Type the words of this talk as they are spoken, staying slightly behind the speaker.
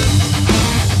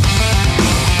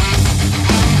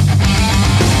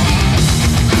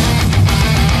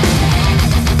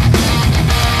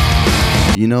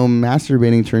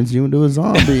masturbating turns you into a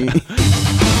zombie.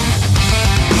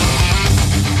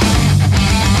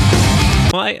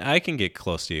 Well, I can get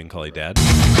close to you and call you Dad.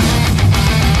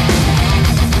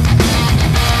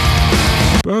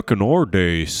 Back in our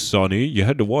day, Sonny, you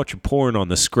had to watch porn on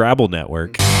the Scrabble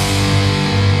Network. You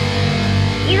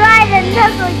are the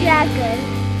knuckle dragon.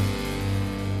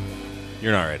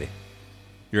 You're not ready.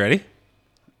 You ready?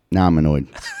 Now I'm annoyed.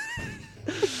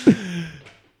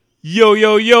 Yo,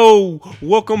 yo, yo.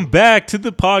 Welcome back to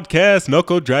the podcast,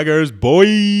 Knuckle Draggers, boy.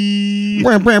 You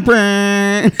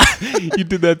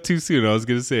did that too soon. I was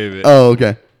going to save it. Oh,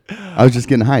 okay. I was just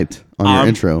getting hyped on your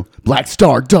intro. Black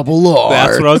Star Double R.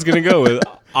 That's what I was going to go with.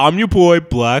 I'm your boy,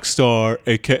 Black Star,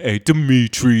 a.k.a.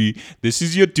 Dimitri. This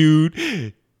is your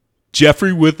dude,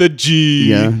 Jeffrey with a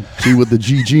G. Yeah, G with the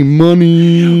GG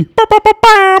money. Okay,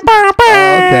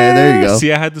 there you go.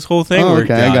 See, I had this whole thing Oh,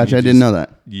 worked okay, out. I got you. I didn't know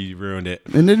that. You ruined it.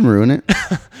 It didn't ruin it.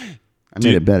 I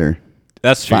made it better.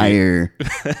 That's true. Fire.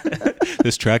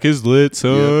 This track is lit,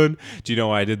 son. Yep. Do you know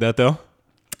why I did that, though?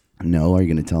 No, are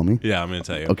you going to tell me? Yeah, I'm going to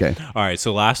tell you. Okay. All right,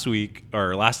 so last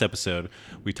episode,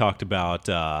 we talked about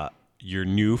your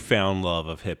newfound love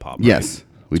of hip-hop, right? Yes,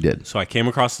 we did. So I came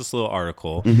across this little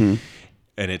article, and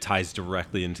it ties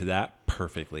directly into that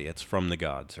perfectly. It's from the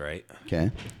gods, right?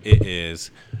 Okay. It is,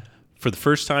 for the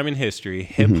first time in history,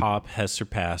 hip-hop has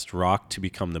surpassed rock to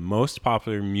become the most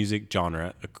popular music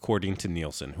genre, according to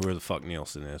Nielsen. Whoever the fuck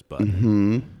Nielsen is, but...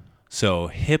 So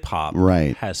hip-hop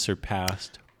has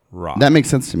surpassed rock. That makes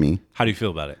sense to me. How do you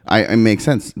feel about it? It makes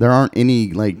sense. There aren't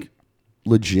any,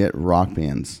 legit rock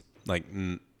bands.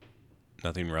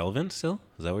 Nothing relevant still?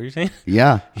 Is that what you're saying?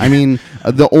 Yeah. I mean,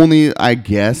 maybe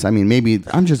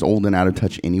I'm just old and out of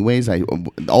touch anyways.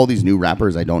 All these new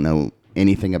rappers, I don't know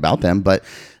anything about them, but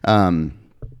I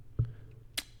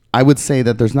would say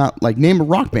that there's not, name a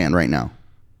rock band right now.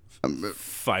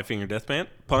 Five Finger Death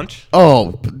Punch?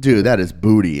 Oh, dude, that is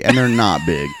booty, and they're not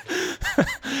big.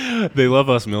 They love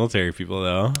us military people,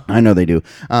 though. I know they do.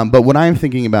 But what I'm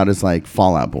thinking about is,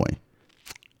 Fall Out Boy.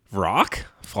 Rock?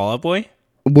 Fall Out Boy?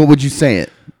 What would you say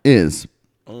it is?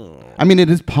 Oh. I mean, it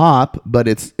is pop, but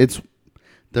it's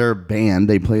their band.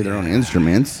 They play their own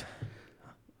instruments.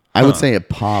 I would say a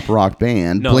pop rock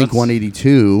band. No, Blink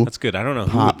 182. That's good. I don't know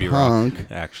who pop would be punk. rock,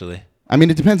 actually. I mean,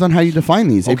 it depends on how you define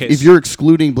these. Okay, if you're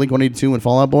excluding Blink 182 and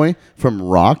Fall Out Boy from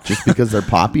rock just because they're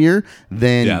poppier,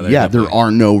 then there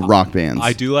are no rock bands.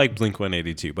 I do like Blink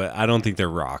 182, but I don't think they're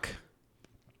rock.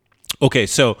 Okay,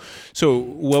 so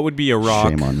what would be a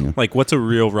rock? Shame on you. What's a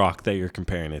real rock that you're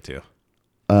comparing it to?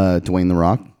 Dwayne The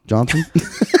Rock Johnson?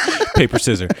 Paper,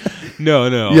 scissors.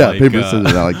 No. Yeah, paper, scissors.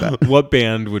 I like that. What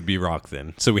band would be rock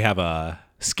then? So we have a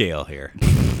scale here.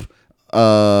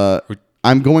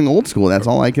 I'm going old school. That's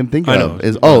all I can think of.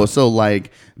 So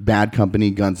Bad Company,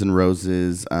 Guns N'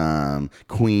 Roses,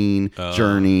 Queen,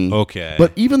 Journey. Okay.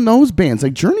 But even those bands,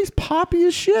 Journey's poppy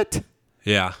as shit.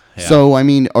 Yeah. So, I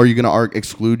mean, are you going to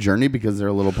exclude Journey because they're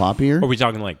a little poppier? Are we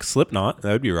talking Slipknot?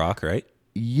 That would be rock, right?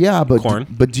 Yeah, but Korn.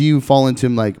 But do you fall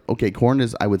into Korn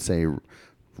is, I would say,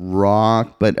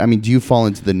 rock, but I mean, do you fall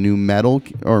into the new metal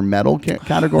or metal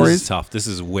categories? This is tough. This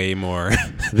is way more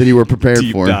than you were prepared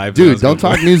for. Dude, don't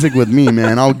talk music with me,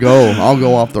 man. I'll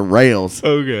go off the rails.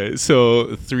 Okay,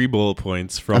 so 3 bullet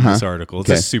points from this article. It's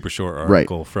a super short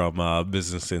article from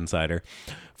Business Insider.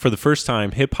 For the first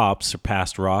time, hip-hop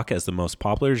surpassed rock as the most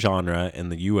popular genre in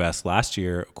the U.S. last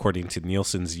year, according to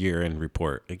Nielsen's year-end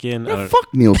report. Again,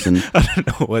 fuck Nielsen. I don't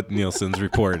know what Nielsen's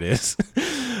report is.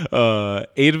 8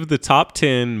 of the top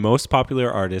 10 most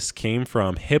popular artists came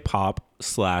from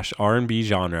hip-hop/R&B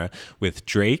genre, with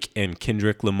Drake and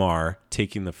Kendrick Lamar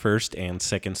taking the first and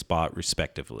second spot,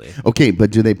 respectively. Okay,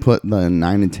 but do they put the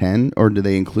 9 and 10, or do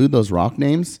they include those rock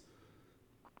names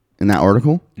in that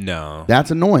article? No.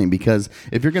 That's annoying, because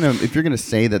if you're gonna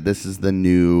say that this is the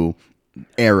new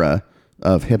era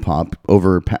of hip hop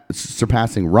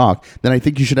surpassing rock, then I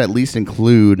think you should at least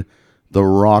include the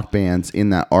rock bands in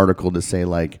that article to say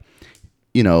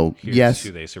Here's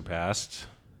who they surpassed.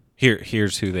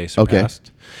 Here's who they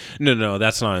surpassed. Okay. No,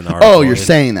 that's not in the article. Oh, you're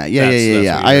saying that?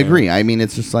 Yeah. I agree. I mean,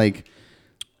 it's just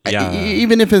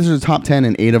even if it's a top 10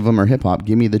 and 8 of them are hip hop,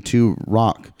 give me the 2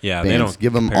 rock bands. They don't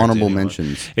give them honorable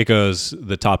mentions. It goes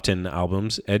the top 10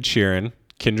 albums: Ed Sheeran,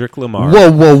 Kendrick Lamar.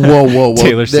 Whoa.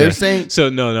 Taylor Swift. They're saying so.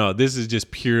 No. This is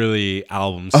just purely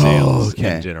album sales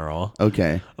in general.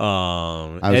 Okay. I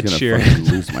was Ed gonna Sheeran,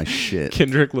 lose my shit.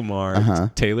 Kendrick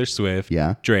Lamar, Taylor Swift,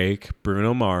 Drake,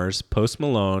 Bruno Mars, Post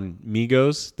Malone,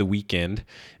 Migos, The Weeknd,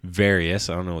 Various.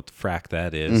 I don't know what the frack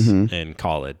that is, and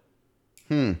Khalid.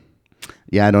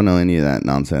 Yeah, I don't know any of that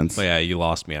nonsense. But yeah, you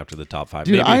lost me after the top 5.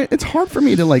 Dude, Maybe. it's hard for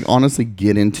me to like honestly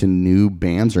get into new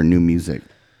bands or new music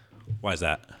Why is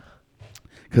that?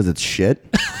 because it's shit.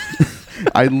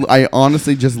 I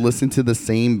honestly just listen to the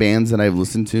same bands that I've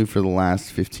listened to for the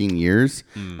last 15 years.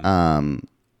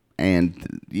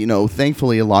 And, you know,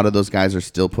 thankfully, a lot of those guys are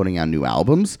still putting out new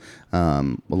albums.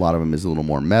 A lot of them is a little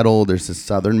more metal. There's this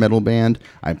Southern metal band.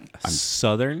 I'm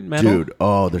Southern metal? Dude,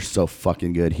 oh, they're so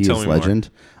fucking good. He Tell is me more. legend.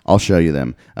 I'll show you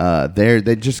them.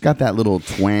 They just got that little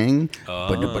twang.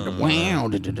 Wow,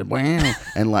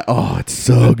 and like, oh, it's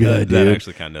so good, dude. That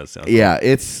actually kind of does sound Yeah,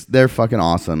 they're fucking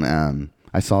awesome.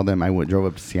 I saw them. I drove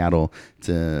up to Seattle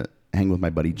to hang with my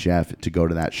buddy Jeff to go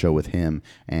to that show with him,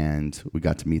 and we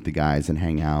got to meet the guys and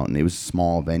hang out. And it was a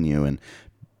small venue, and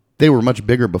they were much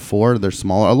bigger before. They're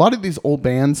smaller. A lot of these old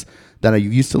bands that I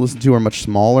used to listen to are much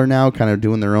smaller now, kind of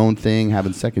doing their own thing,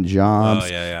 having second jobs. Oh,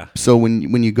 yeah. So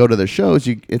when you go to their shows,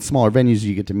 it's smaller venues.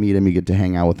 You get to meet them, you get to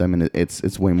hang out with them, and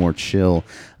it's way more chill.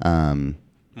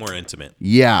 More intimate.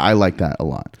 Yeah, I like that a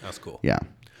lot. That's cool. Yeah.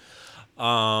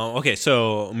 Okay,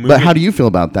 so But how do you feel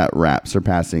about that rap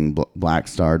surpassing Black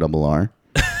Star Double R?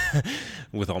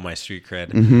 with all my street cred,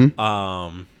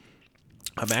 Mm-hmm.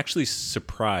 I'm actually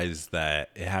surprised that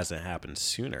it hasn't happened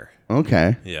sooner.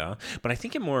 Okay. Yeah, but I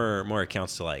think it more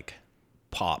accounts to like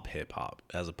pop hip hop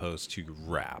as opposed to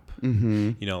rap.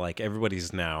 Mm-hmm. You know, like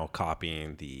everybody's now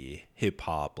copying the hip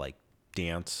hop like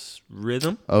dance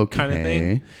rhythm kind of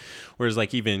thing. Whereas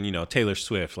like even, you know, Taylor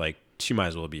Swift, like she might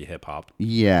as well be hip hop.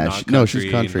 Yeah. She's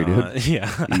country, dude.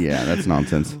 Yeah. Yeah, that's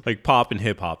nonsense. Like pop and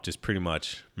hip hop just pretty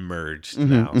much merged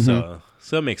now. So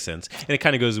that makes sense. And it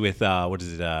kind of goes with what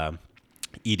is it?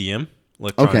 EDM,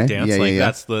 electronic dance. Yeah, like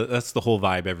yeah. that's the whole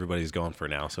vibe everybody's going for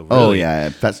now. So really, Oh yeah,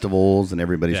 festivals and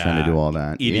everybody's trying to do all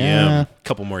that. EDM, Yeah.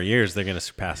 couple more years, they're gonna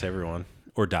surpass everyone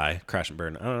or die, crash and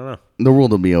burn. I don't know. The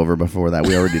world will be over before that.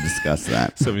 We already discussed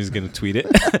that. Somebody's gonna tweet it.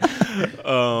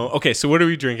 Okay, so what are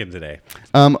we drinking today?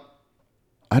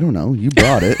 I don't know. You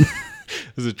brought it.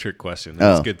 This is a trick question.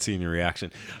 It's good seeing your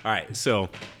reaction. All right, so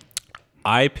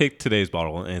I picked today's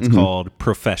bottle, and it's called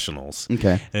Professionals.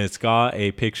 Okay. And it's got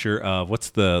a picture of,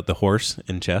 what's the horse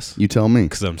in chess? You tell me.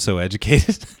 Because I'm so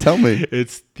educated. Tell me.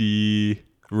 It's the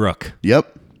rook.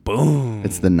 Yep. Boom.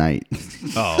 It's the knight.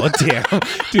 Oh, damn.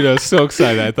 Dude, I was so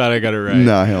excited. I thought I got it right.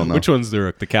 No, hell no. Which one's the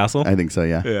rook? The castle? I think so,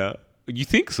 yeah. Yeah. You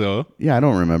think so? Yeah, I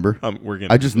don't remember. We're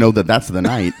gonna. I just know that that's the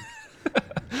knight.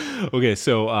 Okay,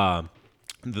 so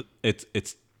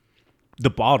it's the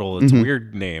bottle. It's a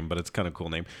weird name, but it's kind of cool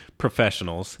name.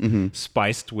 Professionals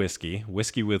spiced whiskey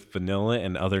with vanilla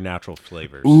and other natural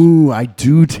flavors. Ooh, I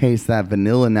do taste that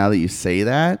vanilla now that you say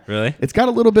that. Really? It's got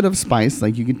a little bit of spice.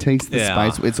 Like you can taste the Yeah.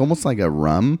 spice. It's almost like a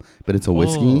rum, but it's a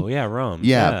whiskey. Oh, yeah, rum.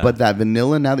 Yeah, but that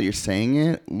vanilla, now that you're saying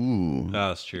it, ooh. Oh,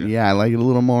 that's true. Yeah, I like it a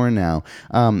little more now.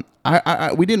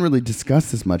 We didn't really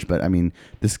discuss this much, but I mean,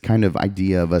 this kind of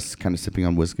idea of us kind of sipping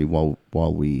on whiskey while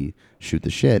we shoot the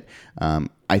shit,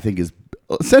 I think is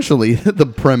essentially the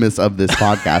premise of this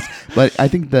podcast. But I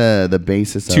think the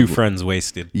basis of Two friends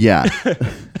wasted. yeah,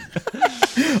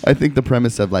 I think the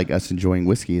premise of like us enjoying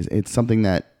whiskey is it's something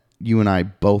that you and I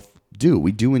both do.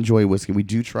 We do enjoy whiskey. We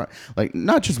do try, like,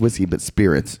 not just whiskey, but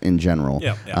spirits in general.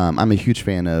 Yeah. I'm a huge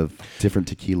fan of different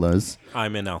tequilas.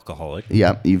 I'm an alcoholic.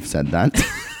 Yeah, you've said that.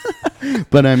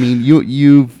 But I mean,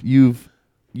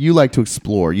 you like to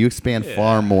explore. You expand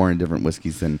far more in different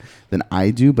whiskeys than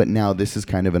I do. But now this is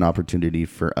kind of an opportunity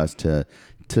for us to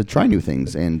try new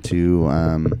things and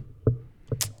to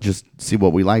just see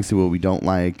what we like, see what we don't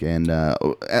like. And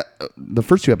the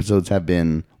first 2 episodes have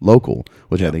been local,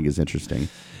 which I think is interesting.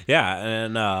 Yeah,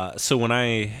 and so when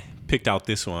I picked out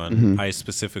this one, I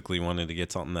specifically wanted to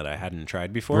get something that I hadn't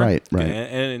tried before. Right.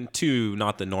 And 2,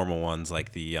 not the normal ones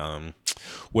like the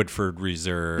Woodford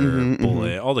Reserve,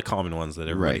 Bullet, all the common ones that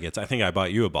everybody gets. I think I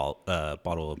bought you a bottle of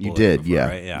Bullet. You did, before, yeah.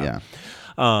 right?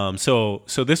 Yeah.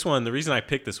 So this one, the reason I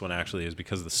picked this one actually is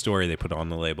because of the story they put on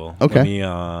the label. Okay.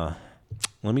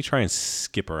 Let me try and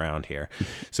skip around here.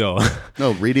 So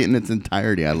No, read it in its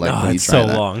entirety. I like when you it's try so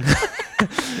that. long.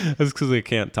 That's because I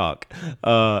can't talk.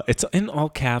 It's in all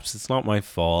caps. It's not my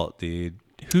fault, dude.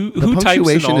 Who The types in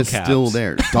punctuation all is caps? still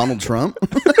there. Donald Trump?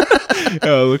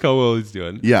 Oh, look how well he's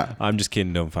doing. Yeah. I'm just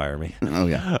kidding. Don't fire me. Oh,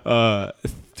 yeah.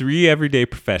 3 everyday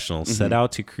professionals set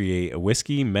out to create a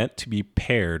whiskey meant to be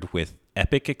paired with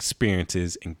epic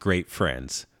experiences and great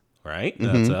friends. Right?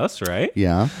 That's us, right?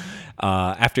 Yeah.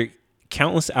 After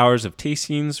countless hours of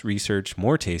tastings, research,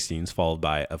 more tastings, followed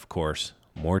by, of course,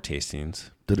 more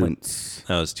tastings. Didn't.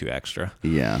 That was too extra.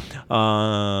 Yeah.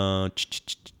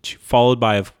 Followed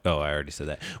by, I already said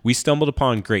that. We stumbled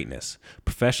upon greatness.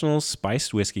 Professional's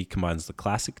spiced whiskey combines the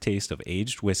classic taste of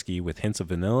aged whiskey with hints of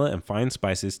vanilla and fine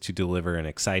spices to deliver an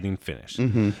exciting finish.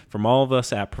 From all of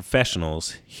us at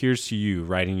Professionals, here's to you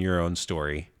writing your own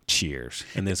story. Cheers.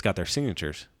 And then it's got their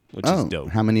signatures, which is dope.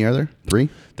 How many are there? 3?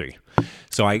 3.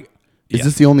 So Is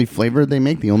this the only flavor they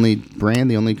make? The only brand?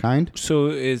 The only kind? So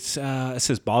it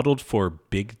says bottled for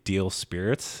Big Deal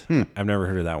Spirits. I've never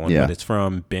heard of that one, Yeah. but it's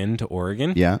from Bend,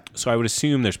 Oregon. Yeah. So I would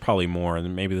assume there's probably more,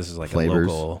 and maybe this is like Flavors.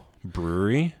 a local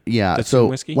brewery. Yeah. that's So in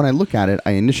whiskey. when I look at it,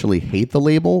 I initially hate the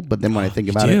label, but then when I think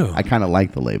about it, do? I kind of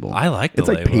like the label. I like the It's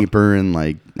like label. paper and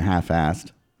like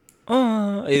half-assed.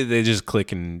 They just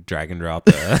click and drag and drop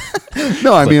the.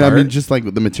 No, I Clip art? mean, just like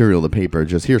the material, the paper.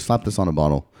 Just here, slap this on a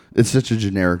bottle. It's such a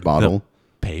generic bottle.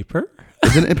 Paper?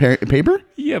 Isn't it paper?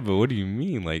 Yeah, but what do you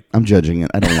mean? Like, I'm judging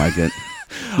it. I don't like it.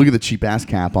 Look at the cheap ass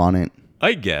cap on it.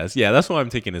 I guess. Yeah, that's what I'm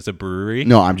thinking. It's a brewery.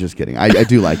 No, I'm just kidding. I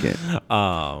do like it.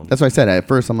 That's why I said at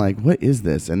first I'm like, what is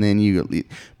this? And then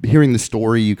hearing the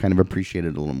story, you kind of appreciate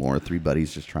it a little more. 3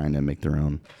 buddies just trying to make their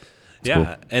own. It's yeah,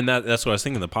 cool. and that's what I was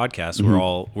thinking. The podcast,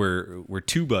 we're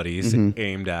 2 buddies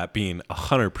aimed at being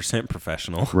 100%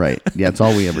 professional. Right. Yeah, it's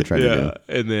all we ever try to do. Yeah,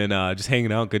 and then just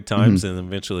hanging out, good times, and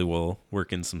eventually we'll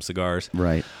work in some cigars.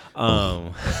 Right.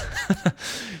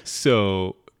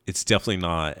 So it's definitely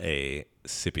not a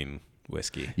sipping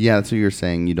whiskey. Yeah, that's what you're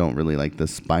saying. You don't really like the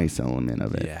spice element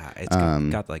of it. Yeah, it's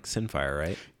got like Sinfire,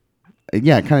 right?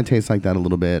 Yeah, it kind of tastes like that a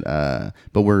little bit.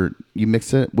 But you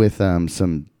mix it with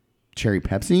some cherry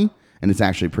Pepsi, and it's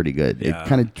actually pretty good. Yeah. It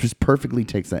kind of just perfectly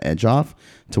takes the edge off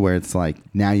to where it's like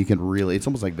now you can really. It's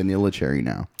almost like vanilla cherry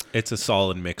now. It's a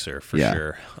solid mixer for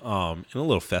sure, and a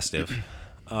little festive.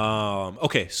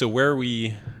 Okay, so where are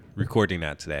we recording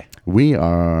at today? We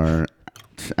are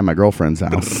at my girlfriend's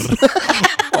house.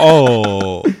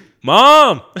 Oh,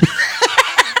 Mom!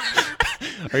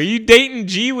 Are you dating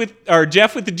Jeff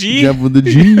with the G? Jeff with the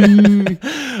G.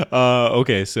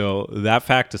 Okay, so that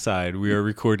fact aside, we are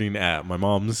recording at my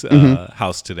mom's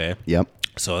house today. Yep.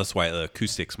 So that's why the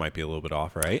acoustics might be a little bit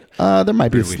off, right? There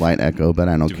might be a slight echo, but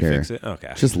I don't we care. fix it?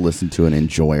 Okay. Just listen to and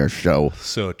enjoy our show.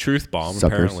 So truth bomb,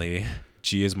 Suckers. apparently,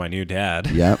 G is my new dad.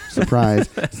 Yep. Surprise.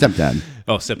 Stepdad.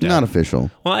 Oh, stepdad. Not official.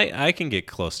 Well, I can get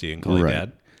close to you and call you Right.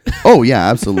 dad. Oh, yeah,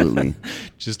 absolutely.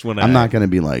 Just when I'm not going to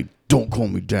be like, don't call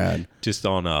me dad. just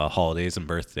on holidays and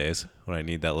birthdays when I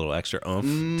need that little extra oomph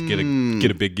to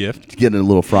get a big gift. Getting a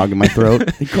little frog in my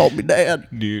throat. He called me dad.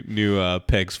 New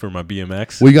pegs for my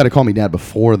BMX. Well, you got to call me dad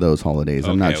before those holidays.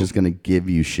 I'm not Okay. just going to give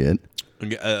you shit.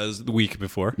 The week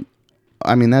before.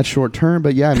 I mean, that's short term,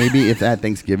 but yeah, maybe if at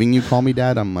Thanksgiving you call me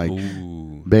dad, I'm like,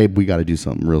 Ooh. babe, we got to do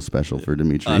something real special for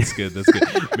Dimitri. That's good. That's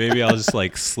good. Maybe I'll just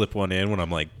like slip one in when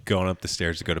I'm like going up the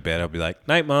stairs to go to bed. I'll be like,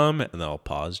 "Night, Mom," and then I'll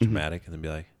pause, dramatic, and then be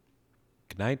like,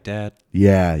 "Good night, Dad."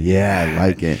 Yeah, I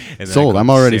like it. And then I Sold. go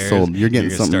I'm already upstairs, sold. You're getting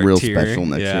gonna something start real tearing. special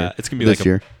next year. It's gonna be this like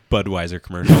year. a Budweiser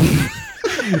commercial.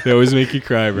 They always make you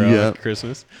cry, bro. Yeah. At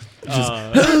Christmas.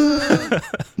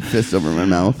 Fist over my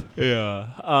mouth.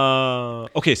 Yeah.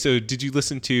 Okay, so did you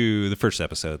listen to the first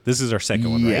episode? This is our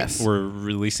second one, Yes. right? We're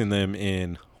releasing them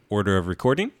in order of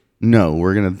recording. No,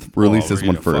 we're gonna release We're this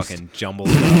one gonna first. Fucking jumble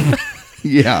it up.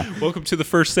 Yeah, Welcome to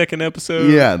the second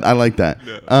episode. yeah, I like that.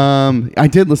 I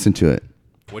did listen to it.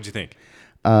 What'd you think?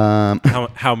 Um,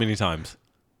 How many times?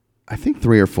 I think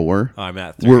 3 or 4. I'm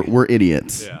at 3. We're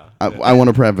idiots. Yeah. I want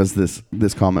to preface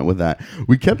this comment with that.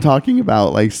 We kept talking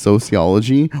about like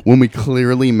sociology when we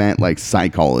clearly meant like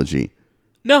psychology.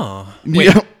 No. Wait,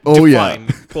 Yeah. Oh, yeah. define.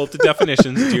 Pull up the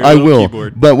definitions. Do your I little will.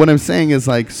 keyboard. But what I'm saying is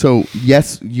like, so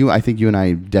yes, I think you and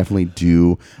I definitely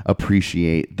do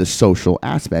appreciate the social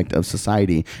aspect of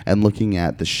society and looking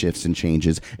at the shifts and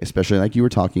changes, especially like you were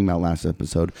talking about last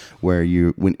episode, where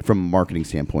from a marketing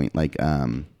standpoint, like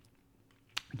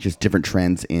just different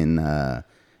trends in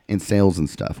sales and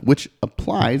stuff, which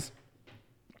applies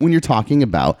when you're talking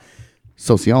about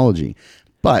sociology.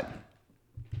 But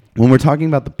when we're talking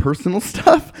about the personal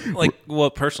stuff, Like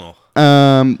what personal?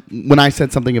 when I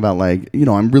said something about like,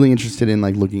 I'm really interested in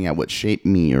like looking at what shaped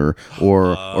me or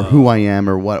who I am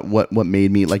or what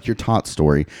made me, like your Tot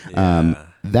story.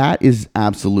 That is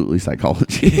absolutely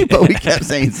psychology, but we kept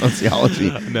saying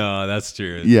sociology. No, that's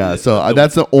true. Yeah, so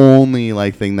that's the only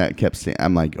like thing that kept saying.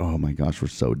 I'm like, oh my gosh, we're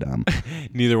so dumb.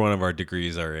 Neither one of our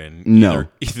degrees are in No.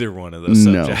 either one of those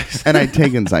subjects. And I'd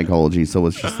taken psychology, so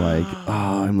it's just like,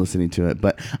 I'm listening to it.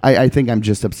 But I think I'm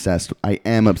just obsessed. I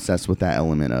am obsessed with that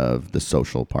element of the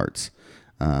social parts,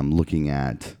 looking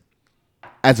at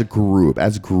as a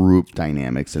group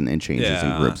dynamics and changes in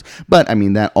Yeah. groups. But I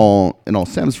mean, it all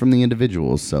stems from the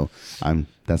individuals. So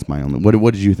that's my only.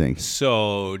 What did you think?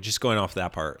 So just going off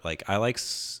that part, like I like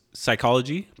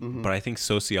psychology, Mm-hmm. but I think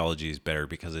sociology is better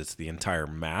because it's the entire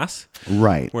mass.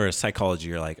 Right. Whereas psychology,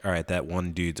 you're like, all right, that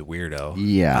one dude's a weirdo.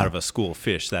 Yeah. Out of a school of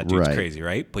fish, that dude's Right. crazy,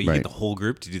 right? But you Right. get the whole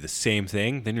group to do the same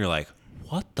thing, then you're like,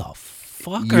 what the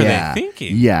fuck are they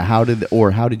thinking? Yeah. How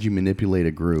did you manipulate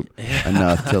a group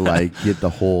enough to like get the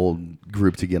whole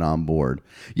group to get on board?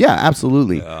 Yeah,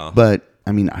 absolutely. Yeah. But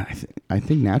I mean, I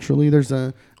think naturally there's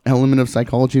a element of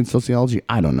psychology and sociology.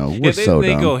 I don't know. We're They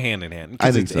dumb. go hand in hand.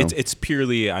 I think so. It's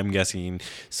purely, I'm guessing,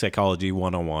 psychology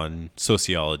 101,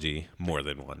 sociology more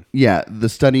than one. Yeah, the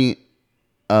study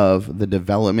of the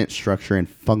development, structure, and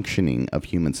functioning of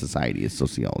human society is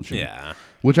sociology. Yeah.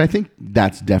 Which I think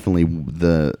that's definitely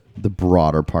the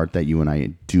broader part that you and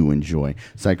I do enjoy.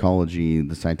 Psychology,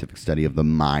 the scientific study of the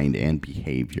mind and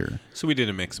behavior. So we did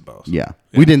a mix of both. Yeah.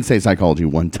 We didn't say psychology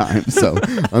one time, so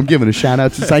I'm giving a shout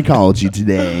out to psychology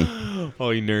today.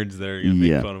 All you nerds there are going to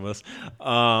Yeah. make fun of us.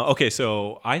 Okay,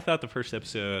 so I thought the first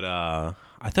episode, I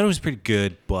thought it was pretty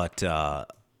good, but I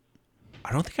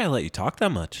don't think I let you talk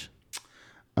that much.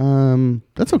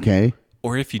 That's okay.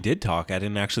 Or if you did talk, I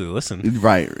didn't actually listen.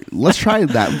 Right. Let's try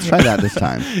that. Let's try that this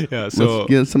time. Yeah, so- let's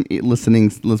get some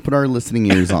listening. Let's put our listening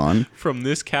ears on. From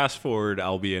this cast forward,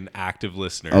 I'll be an active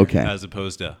listener. Okay. As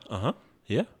opposed to,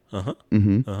 yeah,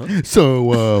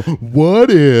 So,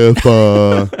 what if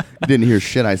you didn't hear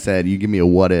shit I said? You give me a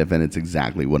what if, and it's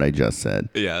exactly what I just said.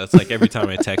 Yeah, it's like every time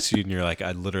I text you and you're like,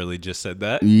 I literally just said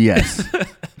that. Yes.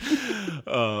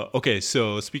 Okay,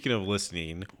 so speaking of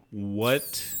listening,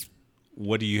 what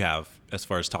do you have as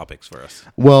far as topics for us?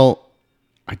 Well,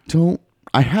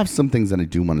 I have some things that I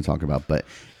do want to talk about, but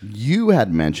you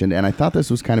had mentioned, and I thought this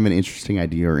was kind of an interesting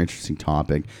idea or interesting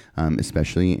topic,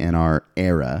 especially in our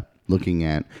era, looking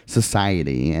at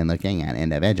society and looking at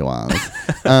individuals.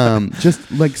 Just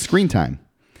like screen time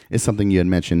is something you had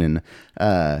mentioned. And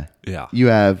Yeah. you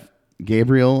have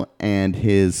Gabriel and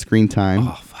his screen time,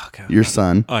 Oh, fuck. your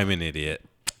son. I'm an idiot.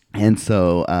 And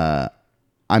so,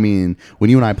 I mean, when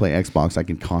you and I play Xbox, I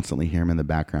can constantly hear him in the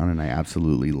background, and I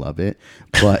absolutely love it.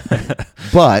 But,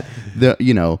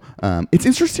 it's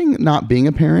interesting not being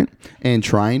a parent and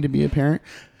trying to be a parent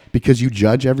because you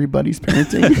judge everybody's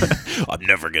parenting. I'm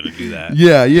never going to do that.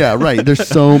 Yeah, right. There's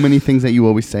so many things that you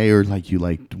always say, or like you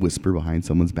like whisper behind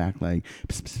someone's back, like,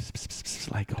 pss, pss, pss, pss,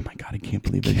 pss, like, oh my God, I can't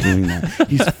believe they're doing that.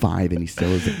 He's 5 and he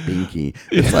still is a binky.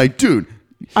 It's like, dude,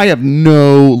 I have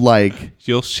no like.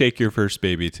 You'll shake your first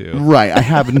baby too. Right. I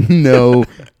have no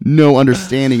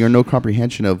understanding or no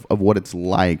comprehension of what it's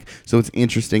like. So it's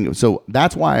interesting. So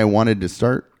that's why I wanted to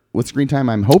start with screen time.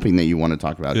 I'm hoping that you want to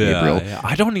talk about Gabriel. Yeah.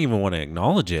 I don't even want to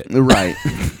acknowledge it. Right.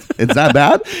 Is that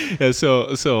bad? Yeah,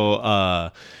 so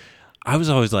I was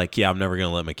always like, yeah, I'm never going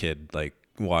to let my kid like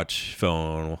watch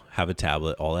phone, have a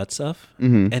tablet, all that stuff.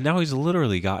 Mm-hmm. And now he's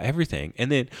literally got everything.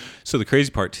 And then, so the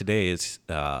crazy part today is,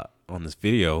 on this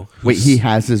video. Wait, he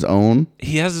has his own?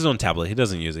 He has his own tablet. He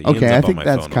doesn't use it. He Okay, ends I up on think my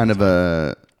that's phone kind all of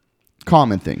the time. a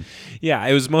common thing. Yeah,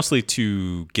 it was mostly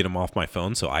to get him off my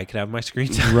phone so I could have my screen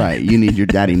time. Right. Your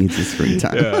daddy needs his screen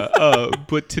time. Yeah,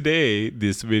 but today,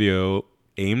 this video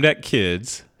aimed at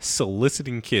kids,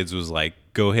 soliciting kids, was like,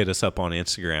 go hit us up on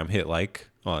Instagram, hit like,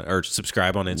 or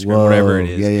subscribe on Instagram, Whoa. whatever it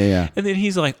is. Yeah. And then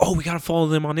he's like, oh, we got to follow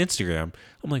them on Instagram.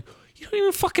 I'm like, you don't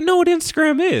even fucking know what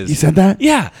Instagram is. He said that?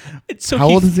 Yeah. So How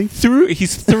old is he?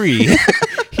 He's 3.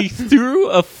 He threw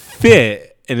a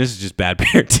fit, and this is just bad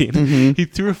parenting. Mm-hmm. He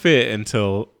threw a fit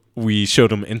until we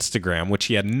showed him Instagram, which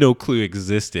he had no clue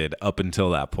existed up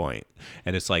until that point.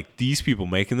 And it's like, these people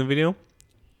making the video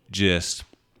just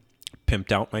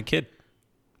pimped out my kid.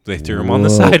 They threw him on the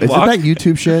Whoa. sidewalk. Is it that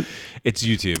YouTube shit? It's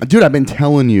YouTube. Dude, I've been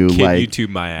telling you, Kid like, YouTube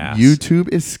my ass. YouTube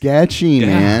is sketchy, Yeah,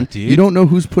 man. dude. You don't know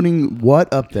who's putting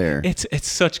what up there. It's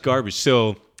such garbage.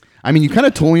 So I mean, you kind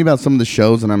of told me about some of the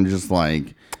shows, and I'm just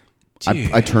like,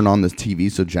 Dude. I turn on this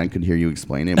TV so Jen could hear you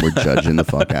explain it. We're judging the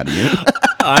fuck out of you.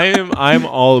 I'm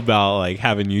all about like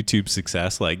having YouTube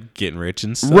success, like getting rich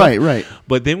and stuff. Right.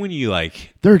 But then when you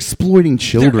like They're exploiting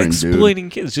children, they're dude. exploiting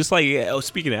kids, just like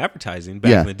speaking of advertising,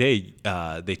 back Yeah. in the day,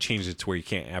 they changed it to where you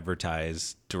can't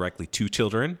advertise directly to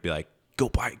children. Be like, go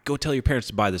tell your parents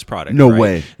to buy this product. No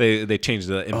right? way. They changed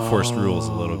the enforced rules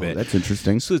a little bit. That's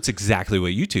interesting. So it's exactly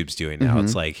what YouTube's doing now.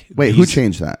 It's like, Wait, who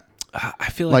changed that? I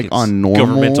feel Like like it's on normal-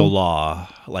 governmental law,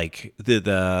 like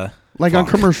the Like on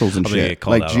commercials and I'm gonna shit. get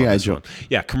called Like out on G.I. this Joe. one.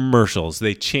 Yeah, commercials.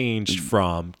 They changed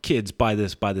from kids buy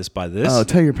this, buy this, buy this. Oh,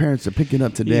 tell your parents to pick it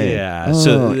up today. Yeah, Oh,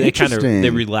 so they kind of interesting. they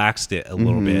relaxed it a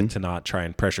little bit to not try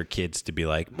and pressure kids to be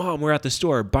like, "Mom, we're at the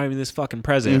store, buy me this fucking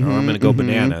present, or I'm gonna go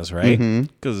bananas," right?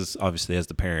 Because obviously, as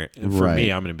the parent, for Right.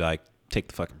 me, I'm gonna be like, "Take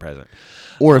the fucking present."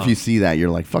 Or if you see that, you're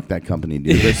like, fuck that company,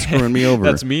 dude. They're screwing me over.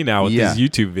 That's me now with Yeah. these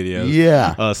YouTube videos.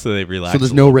 Yeah. So they relax. So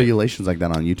there's a no little bit. regulations like that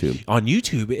on YouTube. On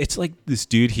YouTube, it's like this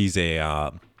dude. He's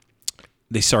a.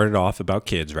 They started off about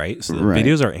kids, right? So the Right.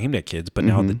 videos are aimed at kids, but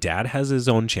now the dad has his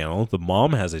own channel. The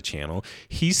mom has a channel.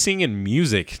 He's singing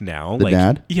music now. The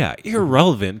dad? Yeah,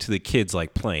 irrelevant to the kids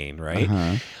like playing, right?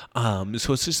 Uh-huh.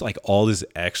 So it's just like all this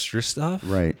extra stuff.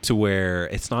 Right. To where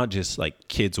it's not just like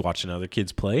kids watching other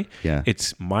kids play. Yeah.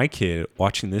 It's my kid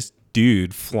watching this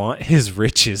dude flaunt his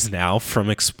riches now from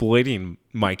exploiting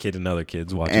my kid and other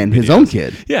kids watching And his videos. own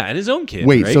kid. Yeah, and his own kid.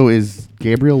 Wait, right? so is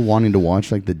Gabriel wanting to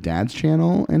watch like the dad's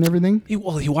channel and everything? He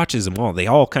watches them all. They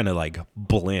all kind of like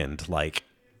blend. Like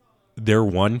they're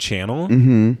one channel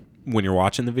when you're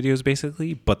watching the videos,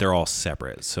 basically, but they're all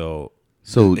separate. So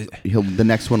The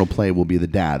next one will play will be the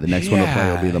dad. The next one will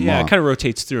play will be the mom. Yeah, it kind of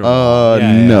rotates through.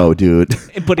 Yeah. No, dude.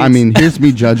 But I it's- mean, here's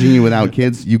me judging you without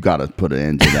kids. You gotta put it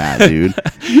into that, dude.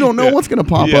 You don't know what's gonna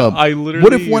pop Yeah, up. I literally,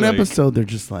 What if one like- episode they're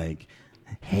just like,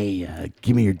 "Hey,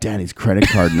 give me your daddy's credit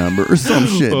card number" or some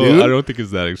shit, Oh, dude? I don't think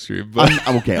it's that extreme, but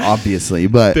Okay, obviously,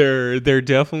 but they're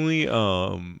definitely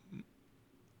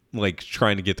like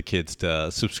trying to get the kids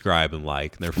to subscribe and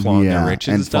like. They're flaunting Yeah, their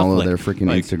riches and stuff. follow like, their freaking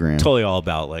like, Instagram. Totally all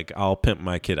about like I'll pimp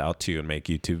my kid out too and make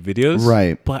YouTube videos.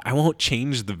 Right. But I won't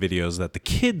change the videos that the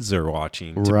kids are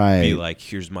watching to Right. be like,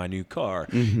 here's my new car,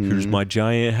 here's my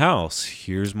giant house,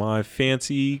 here's my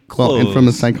fancy well, clothes. and from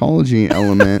a psychology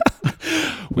element,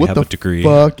 We what have the a degree.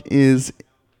 fuck is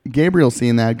Gabriel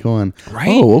seeing that going? Right.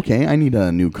 Oh, okay. I need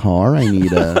a new car. I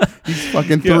need a. He's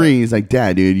fucking 3. He's like,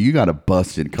 Dad, dude, you got a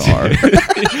busted car.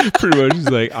 Pretty much, he's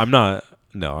like, I'm not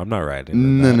riding.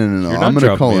 in No, that. no, no, no. You're not I'm gonna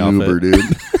dropping call me an off Uber, it."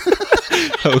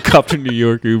 dude. Helicopter New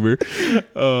York Uber.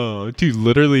 Oh, dude,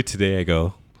 literally today I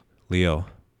go, Leo,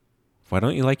 why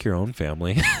don't you like your own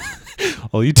family?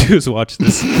 All you do is watch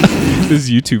this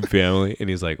YouTube family. And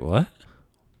he's like, what?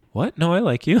 No, I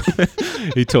like you.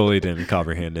 He totally didn't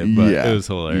comprehend it, but Yeah. it was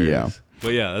hilarious. Yeah.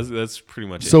 But yeah, that's pretty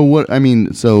much it. So what? I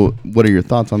mean, so what are your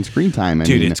thoughts on screen time? I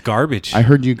Dude, mean, it's garbage. I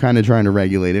heard you kind of trying to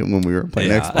regulate it when we were playing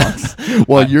Yeah. Xbox.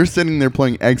 While you're sitting there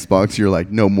playing Xbox, you're like,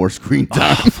 no more screen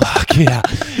time. Fuck yeah.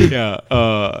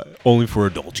 Yeah. Only for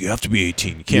adults. You have to be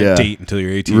 18. You can't Yeah. date until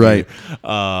you're 18. Right.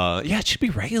 Yeah, it should be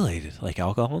regulated, like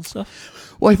alcohol and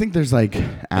stuff. Well, I think there's like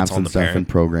apps on and the stuff parent. and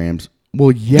programs.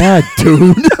 Well, yeah,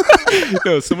 dude.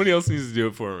 No, somebody else needs to do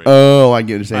it for me. Oh, I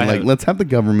get what you're saying. I like, have- let's have the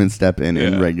government step in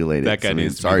and Yeah, regulate it. that guy I mean,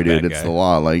 needs to be sorry, the dude, bad it's guy. the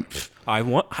law. Like, I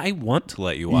want to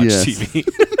let you watch Yes. TV.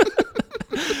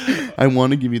 I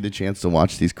want to give you the chance to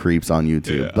watch these creeps on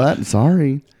YouTube, Yeah. but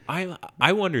sorry.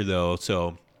 I wonder though.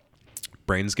 So,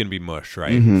 brain's gonna be mush,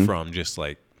 right? From just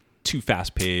like too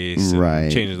fast paced, Right.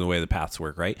 and changing the way the paths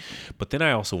work, right? But then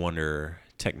I also wonder,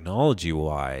 technology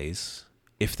wise,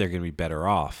 if they're gonna be better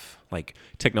off. Like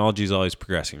technology is always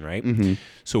progressing, right?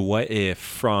 So what if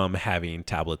from having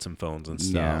tablets and phones and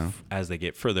stuff, as they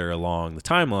get further along the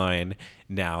timeline,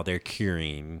 now they're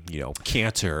curing,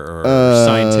 cancer or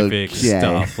scientific Okay.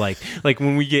 stuff. Like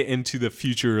when we get into the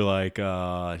future, like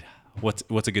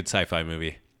what's a good sci-fi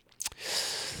movie?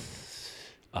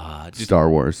 Star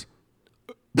Wars.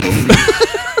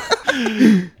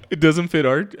 It doesn't fit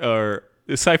our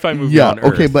sci-fi movie. Yeah, on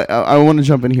okay, Earth. but I want to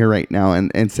jump in here right now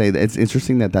and say that it's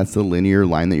interesting that's the linear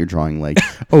line that you're drawing. Like,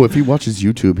 oh, if he watches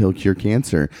YouTube, he'll cure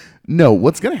cancer. No,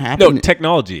 what's going to happen? No,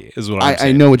 technology is what I'm I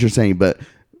saying. know what you're saying, but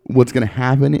what's going to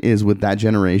happen is with that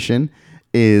generation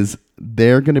is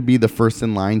they're going to be the first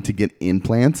in line to get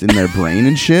implants in their brain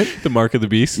and shit. The mark of the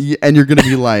beast. Yeah, and you're gonna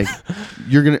be like,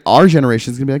 our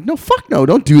generation's gonna be like, no, fuck no,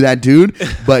 don't do that, dude.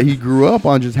 But he grew up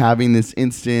on just having this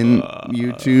instant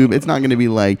YouTube. It's not gonna be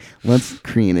like, let's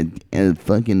create a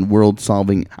fucking world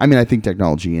solving. I mean, I think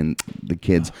technology and the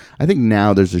kids. I think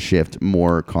now there's a shift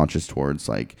more conscious towards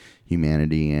like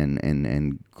humanity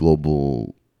and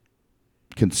global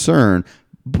concern.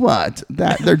 But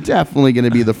that they're definitely going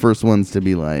to be the first ones to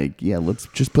be like, yeah, let's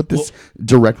just put this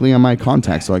directly on my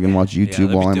contacts so I can watch YouTube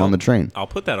that'd while be I'm on dope. the train. I'll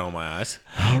put that on my eyes.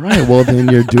 All right, well then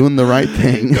you're doing the right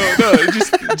thing. No,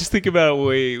 just think about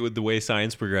with the way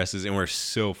science progresses, and we're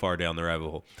so far down the rabbit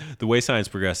hole. The way science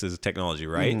progresses, technology,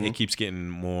 right? It keeps getting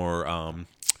more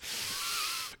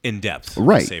in depth,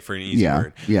 Right. let's say, for an easy Yeah,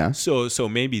 word. yeah. So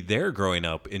maybe they're growing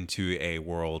up into a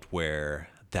world where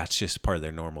that's just part of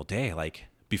their normal day. Like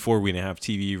before we didn't have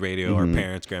TV, radio, our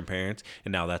parents, grandparents,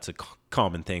 and now that's a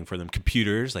common thing for them.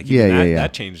 Computers, like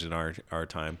that changed in our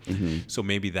time. So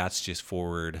maybe that's just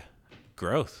forward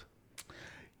growth.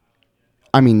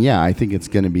 I mean, yeah, I think it's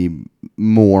going to be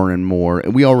more and more.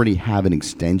 We already have an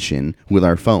extension with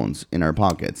our phones in our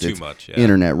pockets. Too much, yeah.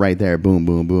 Internet right there. Boom,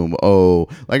 boom, boom. Oh,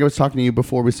 like I was talking to you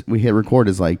before we hit record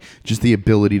is like just the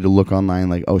ability to look online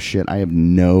like, oh, shit, I have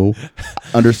no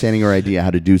understanding or idea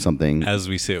how to do something. As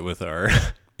we sit with our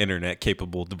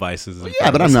internet-capable devices.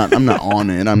 Yeah, but I'm not on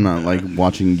it. I'm not like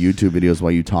watching YouTube videos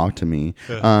while you talk to me.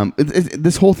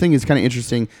 This whole thing is kind of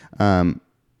interesting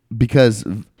because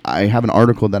I have an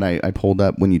article that I pulled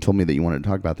up when you told me that you wanted to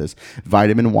talk about this.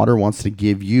 Vitamin Water wants to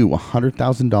give you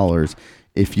 $100,000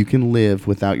 if you can live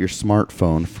without your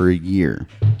smartphone for a year.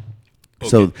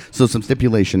 Okay. So some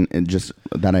stipulation and just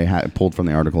that I pulled from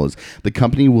the article is the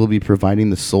company will be providing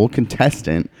the sole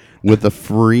contestant with a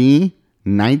free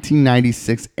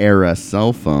 1996 era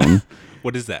cell phone.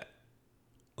 What is that?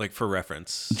 Like for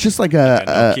reference, just like a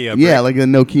Nokia, like a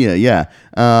Nokia, yeah,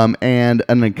 and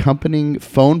an accompanying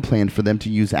phone plan for them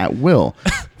to use at will.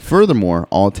 Furthermore,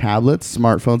 all tablets,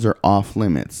 smartphones are off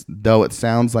limits, though it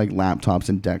sounds like laptops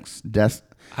and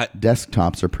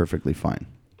desktops are perfectly fine.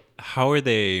 How are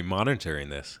they monitoring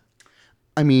this?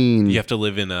 I mean, you have to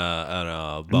live in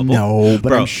a bubble. No,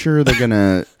 but I'm sure they're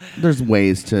gonna. There's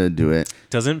ways to do it.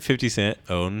 Doesn't 50 Cent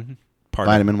own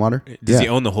Vitamin Water? Does he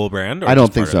own the whole brand? Or I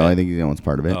don't think so. I think he owns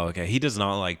part of it. Oh, okay. He does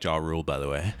not like Ja Rule, by the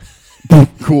way.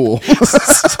 Cool.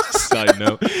 Side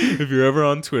note: if you're ever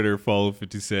on Twitter, follow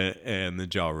 50 Cent and the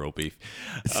Ja Rule beef.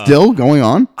 Still going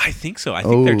on? I think so. I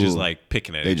think they're just like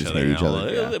picking at each other. They just hate each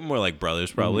other. Yeah. More like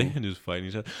brothers, probably, and just fighting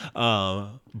each other.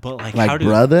 But like how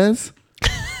brothers?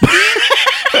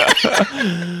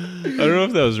 I don't know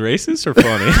if that was racist or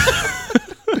funny.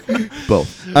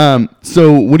 Both.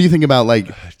 So what do you think about like,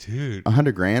 dude,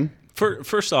 $100,000?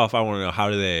 First off, I want to know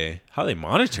how they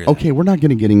monitor that. Okay, we're not going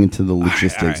to get into the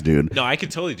logistics, dude. No, I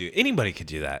could totally do it. Anybody could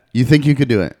do that. You think you could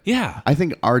do it? Yeah. I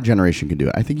think our generation could do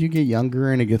it. I think you get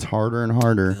younger and it gets harder and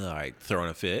harder. All right, throwing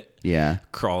a fit. Yeah.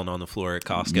 Crawling on the floor at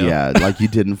Costco. Yeah, like you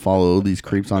didn't follow these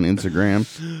creeps on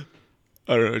Instagram.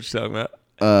 I don't know what you're talking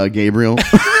about. Gabriel.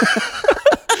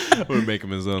 Would make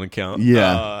him his own account.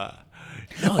 Yeah.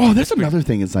 No, that's another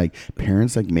thing. It's like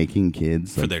parents like making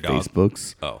kids for like their dog.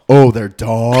 Facebooks. Oh, their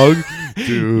dog,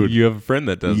 dude. You have a friend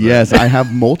that does that. Yes, I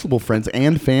have multiple friends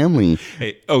and family.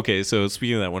 Hey, okay. So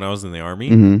speaking of that, when I was in the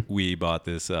Army, we bought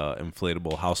this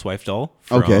inflatable housewife doll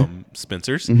from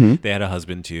Spencer's. They had a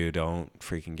husband too. Don't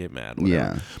freaking get mad.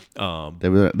 Whatever.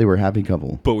 Yeah. They were a happy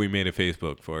couple. But we made a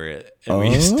Facebook for it. And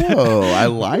I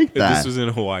like that. This was in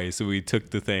Hawaii, so we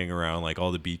took the thing around like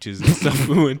all the beaches and stuff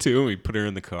we went to, and we put her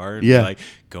in the car and be like,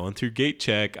 going through gate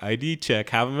check, ID check,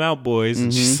 have them out, boys.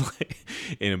 And she's like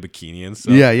in a bikini and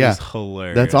stuff. Yeah. It was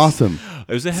hilarious. That's awesome.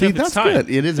 It was ahead of its time. Good.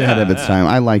 It is ahead of its time.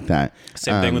 I like that.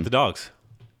 Same thing with the dogs.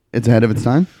 It's ahead of its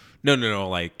time? No.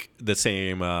 Like the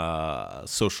same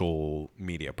social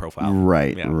media profile.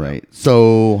 Right, right.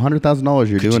 So $100,000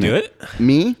 you're doing do it.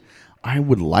 Me? I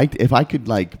would like if I could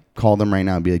like call them right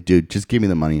now and be like, dude, just give me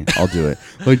the money. I'll do it.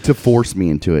 Like to force me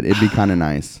into it. It'd be kind of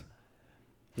nice.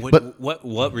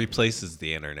 What replaces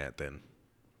the internet then?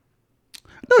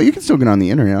 No, you can still get on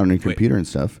the internet on your computer and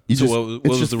stuff. It's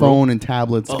just phone and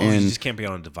tablets and you just can't be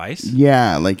on a device.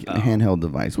 Yeah, like a handheld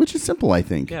device, which is simple, I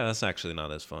think. Yeah, that's actually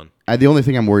not as fun. The only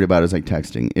thing I'm worried about is like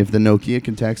texting. If the Nokia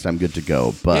can text, I'm good to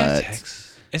go. But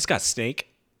it's got Snake.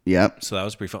 Yep. So that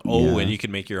was pretty fun. Oh, and you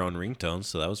can make your own ringtones,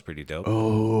 so that was pretty dope.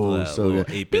 Oh, so good.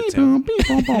 8-bit sound.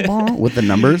 With the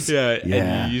numbers. Yeah,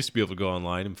 and you used to be able to go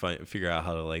online and figure out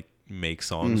how to like make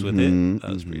songs with it. That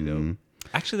was pretty dope.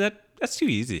 Actually, that's too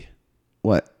easy.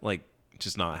 What? Like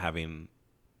just not being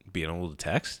able to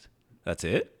text. That's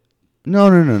it. No.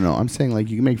 I'm saying like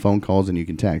you can make phone calls and you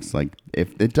can text. Like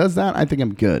if it does that, I think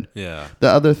I'm good. Yeah. The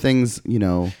other things,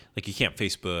 like you can't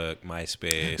Facebook,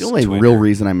 MySpace. The only Twitter. real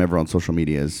reason I'm ever on social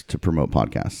media is to promote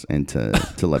podcasts and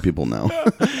to let people know.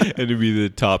 And to be the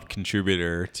top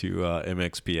contributor to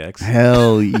MXPX.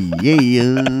 Hell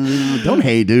yeah! Don't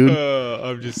hate, dude.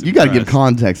 I'm just. You got to give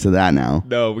context to that now.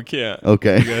 No, we can't.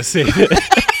 Okay. You gotta say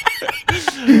it.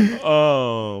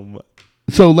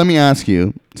 So let me ask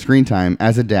you, screen time,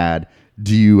 as a dad,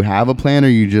 do you have a plan or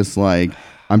you just like,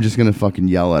 I'm just going to fucking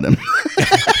yell at him?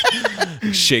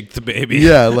 Shake the baby.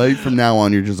 Yeah, like from now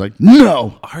on, you're just like,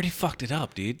 no. I already fucked it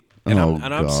up, dude. And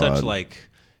I'm such like,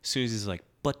 as soon as he's like,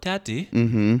 but daddy,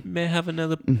 may I have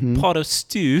another pot of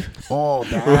stew? Oh,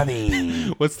 daddy.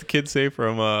 What's the kid say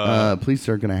from... please,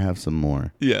 sir, can I have some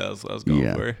more? Yeah, that's what I was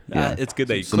going for. Yeah. It's good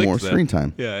that you some more screen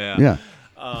time. Yeah.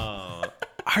 I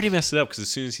already messed it up because as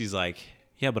soon as he's like,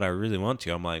 yeah, but I really want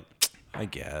to. I'm like, I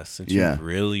guess, since Yeah. you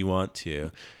really want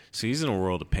to. So he's in a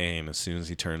world of pain as soon as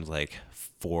he turns like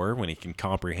 4, when he can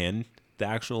comprehend the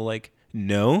actual like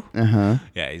no.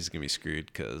 Yeah, he's gonna be screwed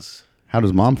because. How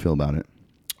does mom feel about it?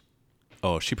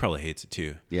 Oh, she probably hates it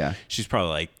too. Yeah. She's probably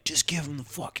like, just give him the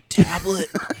fucking tablet.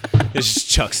 And just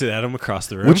chucks it at him across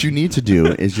the room. What you need to do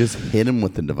is just hit him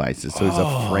with the devices so he's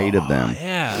afraid of them.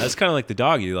 Yeah, that's kind of like the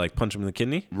dog. You like punch him in the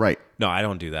kidney. Right. No, I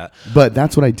don't do that. But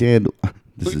that's what I did.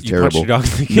 This is You terrible. punched your dog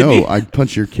in the kidney? No, I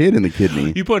punched your kid in the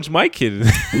kidney. You punched my kid.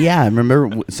 Yeah, I remember.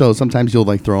 So sometimes you'll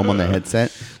like throw him on the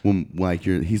headset when like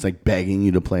he's like begging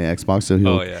you to play Xbox. So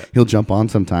he'll jump on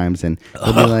sometimes and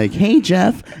he'll be like, "Hey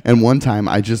Jeff." And one time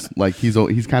I just like he's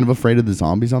kind of afraid of the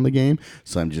zombies on the game,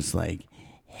 so I'm just like,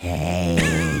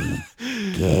 "Hey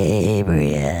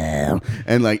Gabriel,"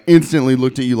 and like instantly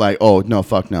looked at you like, "Oh no,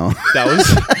 fuck no." That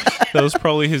was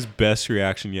probably his best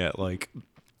reaction yet. Like,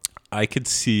 I could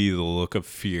see the look of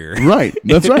fear. Right.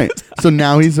 That's right. So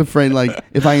now he's afraid, like,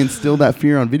 if I instill that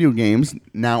fear on video games,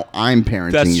 now I'm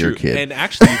parenting That's your true. kid. And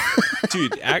actually,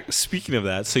 dude, speaking of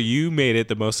that, so you made it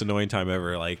the most annoying time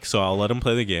ever. Like, so I'll let him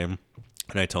play the game,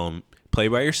 and I told him, play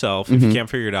by yourself. If you can't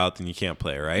figure it out, then you can't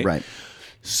play, right? Right.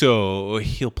 So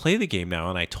he'll play the game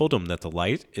now, and I told him that the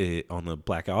light on the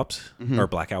Black Ops or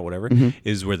Blackout, whatever,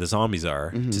 is where the zombies are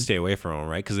to stay away from them,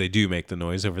 right? Because they do make the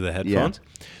noise over the headphones.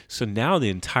 Yeah. So now the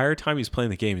entire time he's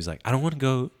playing the game, he's like, I don't want to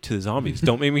go to the zombies.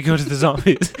 Don't make me go to the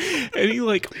zombies. And he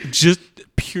like just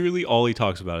purely all he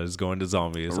talks about is going to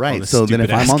zombies. Right. So then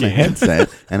if I'm on the headset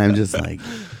and I'm just like,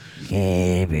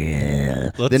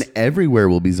 Gabriel, then everywhere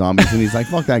will be zombies. And he's like,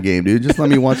 fuck that game, dude. Just let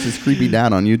me watch this creepy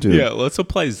dad on YouTube. Yeah, let's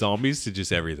apply zombies to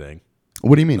just everything.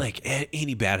 What do you mean? Like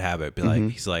any bad habit. Be like,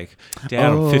 he's like,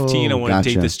 Dad, I'm 15. I want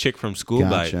to date this chick from school.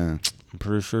 But I'm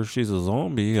pretty sure she's a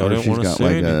zombie. I didn't want to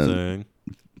say anything.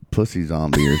 Pussy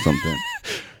zombie or something.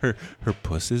 her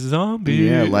pussy zombie.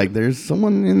 Yeah, like there's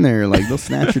someone in there. Like they'll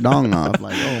snatch your dong off.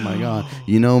 Like, oh my god,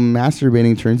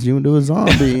 masturbating turns you into a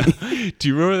zombie. Do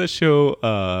you remember that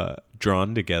show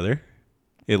Drawn Together?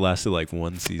 It lasted like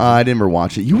one season. I didn't ever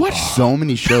watch it. You watch so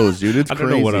many shows, dude. It's crazy. I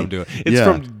don't know what I'm doing. It's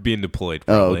from being deployed.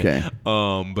 Probably.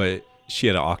 Oh, okay. But she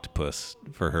had an octopus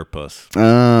for her puss.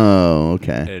 Oh,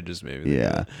 okay. It just made me think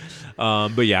of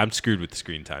that. But yeah, I'm screwed with the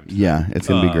screen time. So. Yeah, it's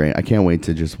going to be great. I can't wait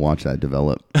to just watch that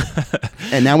develop.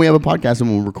 And now we have a podcast and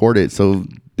we'll record it. So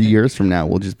years from now,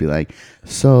 we'll just be like,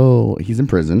 so he's in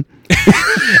prison.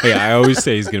 Yeah, I always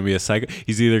say he's going to be a psycho.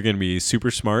 He's either going to be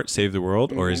super smart, save the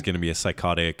world, or he's going to be a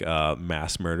psychotic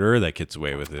mass murderer that gets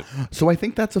away with it. So I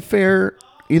think that's a fair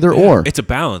either or. It's a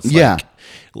balance. Yeah.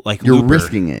 Like you're Looper,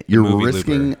 risking it. You're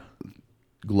risking Looper.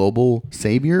 Global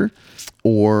savior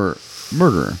or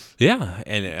murderer. Yeah,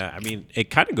 and I mean, it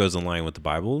kind of goes in line with the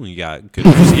Bible. You got good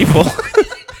versus evil,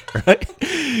 right?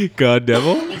 God,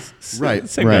 devil, right?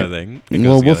 Same kind of thing.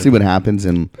 Well, we'll see what happens,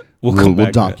 and we'll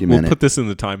document it. We'll put this in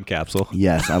the time capsule.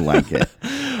 Yes, I like it.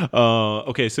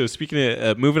 Okay, so speaking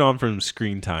of moving on from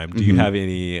screen time, do you have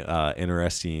any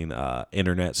interesting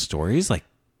internet stories? Like,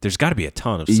 there's got to be a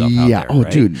ton of stuff out there. Oh,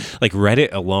 right? dude. Like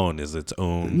Reddit alone is its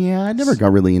own. Yeah, I never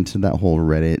got really into that whole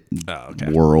Reddit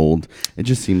world. It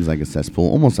just seems like a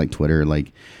cesspool, almost like Twitter,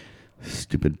 like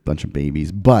stupid bunch of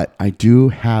babies. But I do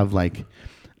have like,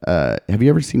 have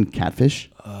you ever seen Catfish?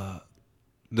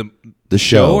 The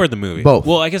show or the movie? Both.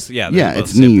 Well, I guess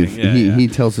it's Neve. He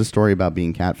tells a story about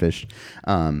being catfished.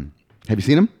 Have you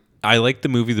seen him? I like the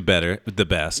movie the best,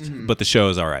 but the show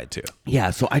is all right too.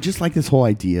 Yeah, so I just like this whole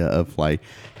idea of like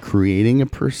creating a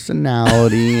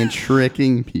personality and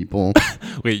tricking people.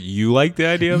 Wait, you like the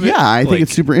idea of it? Yeah, I think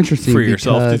it's super interesting for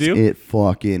yourself to do. It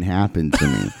fucking happened to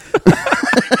me.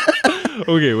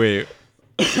 Okay, wait.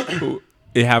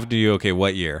 It happened to you. Okay,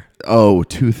 what year? Oh,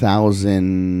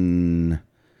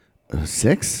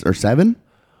 2006 or 7.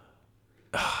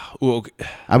 Well, okay.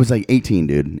 I was like 18,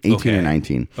 dude. 18 or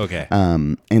 19. Okay.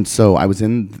 And so I was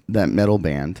in that metal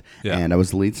band, and I was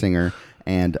the lead singer,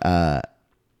 and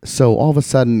so all of a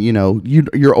sudden,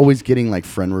 you're always getting like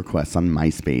friend requests on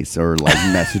MySpace or like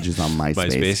messages on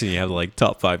MySpace. And you have like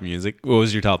top 5 music. What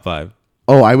was your top 5?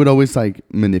 Oh, I would always like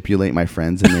manipulate my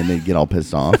friends, and then they'd get all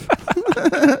pissed off.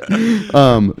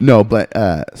 No, but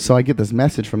so I get this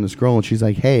message from this girl, and she's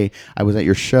like, "Hey, I was at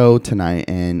your show tonight,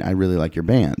 and I really like your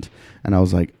band." And I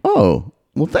was like, "Oh,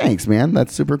 well, thanks, man.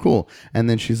 That's super cool." And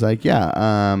then she's like,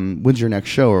 "Yeah, when's your next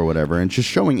show or whatever?" And just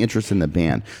showing interest in the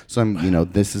band. So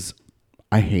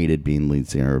I hated being lead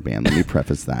singer of a band. Let me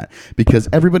preface that, because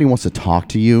everybody wants to talk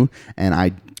to you,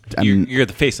 and you're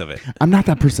the face of it. I'm not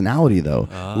that personality though.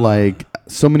 Like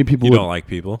so many people. You don't like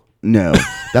people? No,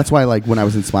 That's why, like, when I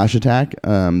was in Splash Attack,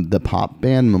 the pop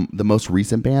band, the most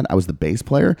recent band, I was the bass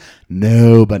player.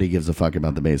 Nobody gives a fuck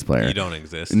about the bass player. You don't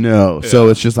exist. No. So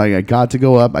it's just like I got to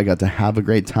go up. I got to have a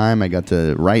great time. I got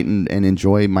to write and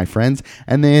enjoy my friends.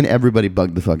 And then everybody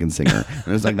bugged the fucking singer. And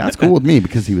it was like, that's cool with me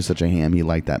because he was such a ham. He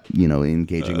liked that,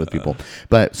 engaging with people.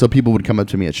 But so people would come up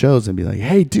to me at shows and be like,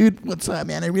 hey, dude, what's up,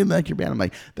 man? I really like your band. I'm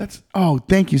like,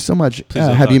 thank you so much.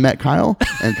 Have you met Kyle?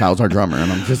 And Kyle's our drummer.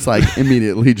 And I'm just like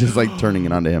immediately just like turning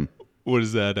it on to him. What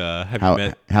is that?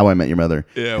 How I Met Your Mother?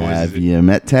 Yeah. Have you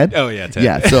met Ted? Oh yeah, Ted.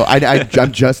 Yeah. So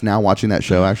I'm just now watching that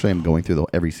show. Actually, I'm going through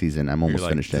every season. I'm almost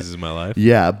finished it. This is my life.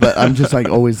 Yeah, but I'm just like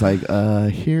always like,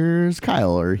 here's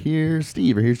Kyle or here's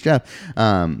Steve or here's Jeff.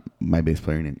 My bass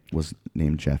player is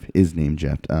named Jeff.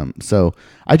 So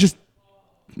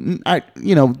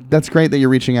that's great that you're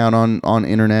reaching out on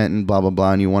internet and blah blah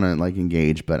blah, and you want to like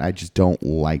engage, but I just don't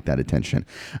like that attention.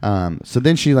 So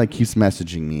then she like keeps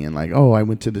messaging me and like, oh, I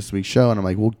went to this week's show, and I'm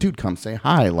like, well, dude, come say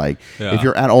hi. Like, if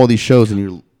you're at all these shows and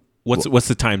you're, what's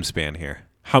the time span here?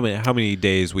 How many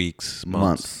days, weeks,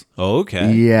 months? Oh,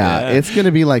 okay. Yeah, it's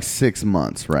gonna be like 6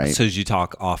 months, right? So did you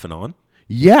talk off and on?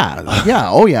 Yeah.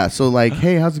 Oh, yeah. So, like,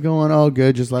 hey, how's it going? Oh,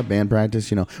 good. Just let band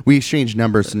practice. We exchanged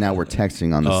numbers, so now we're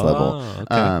texting on this level.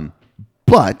 Okay.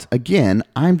 But, again,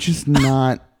 I'm just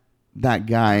not that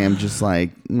guy. I'm just like,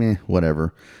 meh,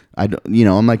 whatever. I don't,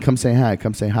 I'm like, come say hi.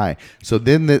 So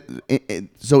then,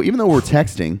 so even though we're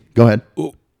texting, go ahead.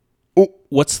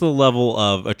 What's the level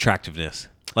of attractiveness?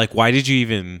 Like, why did you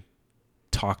even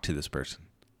talk to this person?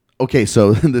 Okay,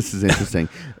 so this is interesting.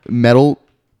 Metal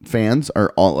fans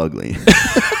are all ugly.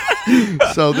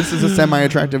 So this is a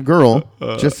semi-attractive girl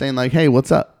just saying like, hey,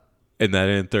 what's up? And that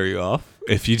didn't throw you off?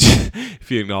 If you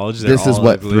acknowledge that this is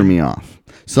what threw me off.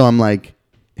 So I'm like,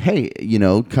 hey,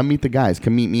 come meet the guys.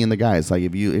 Come meet me and the guys. Like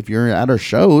if you're at our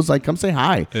shows, like come say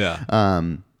hi. Yeah.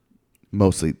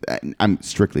 Mostly, I'm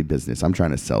strictly business. I'm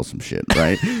trying to sell some shit,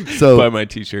 right? So buy my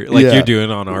t-shirt like you're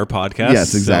doing on our podcast.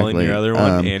 Yes, exactly. Selling your other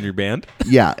one and your band.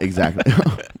 Yeah, exactly.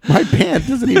 My band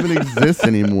doesn't even exist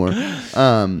anymore.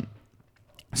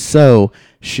 So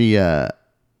she, well,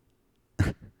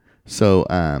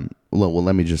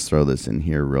 let me just throw this in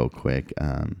here real quick.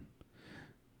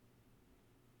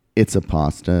 It's a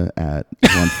pasta at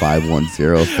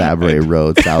 1510 Fabre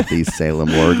Road, Southeast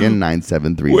Salem, Oregon,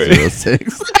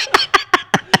 97306.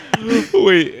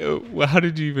 Wait, how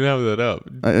did you even have that up?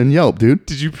 And Yelp, dude.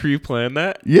 Did you pre-plan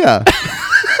that? Yeah.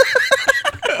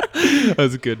 That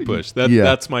was a good push.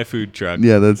 That's my food truck.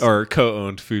 Yeah, that's our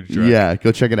co-owned food truck. Yeah,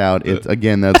 go check it out. It's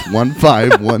that's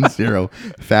 1510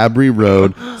 Fabre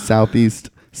Road, Southeast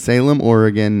Salem,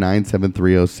 Oregon,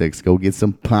 97306. Go get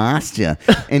some pasta.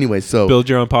 Anyway, so build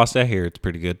your own pasta here. It's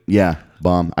pretty good. Yeah,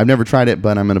 bomb. I've never tried it,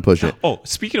 but I'm gonna push it. Oh,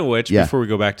 speaking of which, before we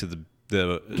go back to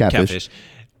the catfish.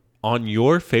 On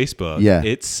your Facebook,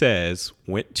 it says,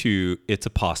 went to It's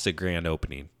a Pasta grand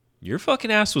opening. Your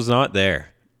fucking ass was not there.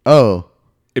 Oh.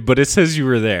 But it says you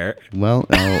were there. Well,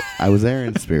 I was there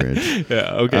in spirit.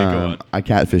 Yeah, okay, go on. I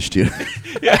catfished you.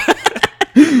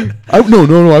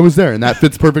 No, I was there. And that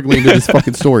fits perfectly into this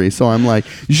fucking story. So I'm like,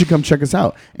 you should come check us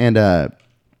out. And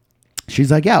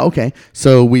she's like, yeah, okay.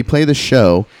 So we play the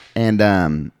show.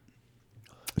 And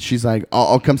she's like,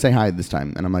 I'll come say hi this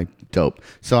time. And I'm like, dope.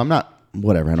 So I'm not...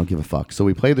 whatever, I don't give a fuck. So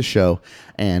we play the show,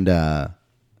 and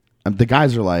the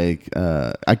guys are like,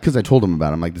 because I told them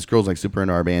about it. I'm like, this girl's like super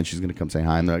into our band. She's gonna come say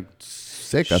hi, and they're like,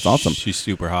 sick, that's awesome. She's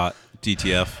super hot.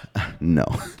 DTF. No.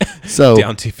 So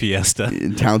down to Fiesta,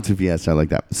 I like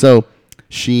that. So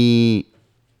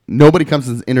nobody comes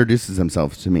and introduces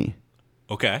themselves to me.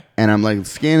 Okay. And I'm like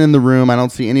scanning the room. I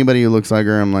don't see anybody who looks like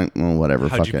her. I'm like, well, whatever.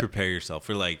 How'd fuck you it. prepare yourself?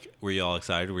 Were you all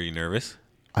excited? Were you nervous?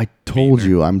 I told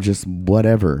you, I'm just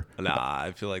whatever. Nah,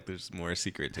 I feel like there's more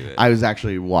secret to it. I was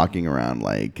actually walking around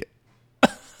like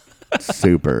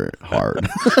super hard.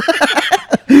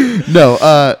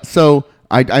 No, so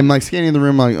I'm like scanning the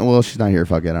room, like, well, she's not here.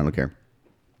 Fuck it, I don't care.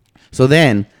 So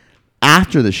then,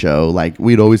 after the show, like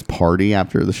we'd always party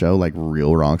after the show, like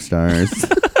real rock stars.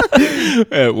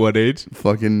 At what age?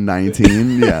 Fucking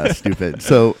 19. Yeah, stupid.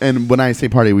 So, and when I say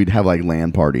party, we'd have like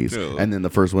LAN parties. Oh. And then the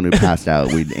first one who passed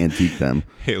out, we'd antique them.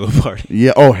 Halo party.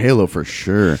 Yeah. Oh, Halo for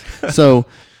sure. So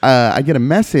I get a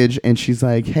message and she's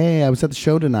like, hey, I was at the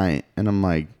show tonight. And I'm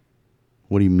like,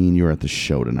 what do you mean you were at the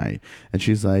show tonight? And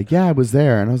she's like, yeah, I was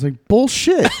there. And I was like,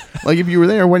 bullshit. Like, if you were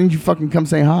there, why didn't you fucking come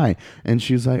say hi? And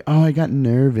she's like, oh, I got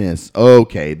nervous.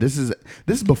 Okay. This is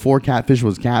before catfish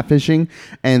was catfishing.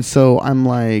 And so I'm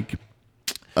like,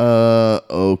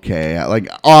 Okay. Like,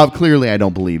 clearly I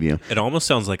don't believe you. It almost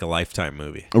sounds like a Lifetime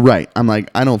movie. Right. I'm like,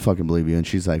 I don't fucking believe you. And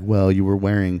she's like, well, you were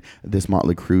wearing this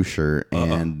Motley Crue shirt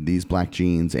and these black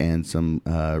jeans and some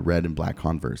red and black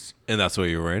Converse. And that's what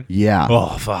you were wearing? Yeah.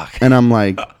 Oh, fuck. And I'm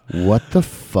like, what the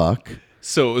fuck?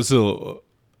 So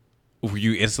were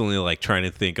you instantly like trying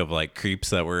to think of like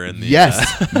creeps that were in the...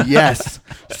 Yes. Yes.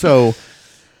 So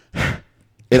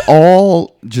it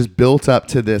all just built up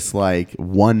to this like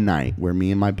one night where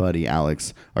me and my buddy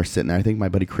Alex are sitting there. I think my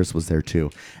buddy Chris was there too.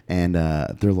 And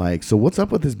they're like, so what's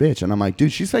up with this bitch? And I'm like,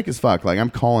 dude, she's fake as fuck. Like, I'm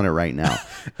calling it right now.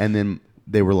 And then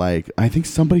they were like, I think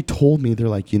somebody told me, they're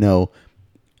like,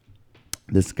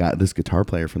 this guitar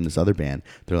player from this other band,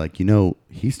 they're like,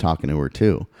 he's talking to her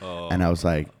too. Oh. And I was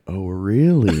like, oh,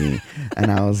 really? And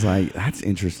I was like, that's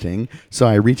interesting. So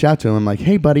I reach out to him. I'm like,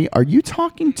 hey, buddy, are you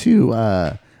talking to,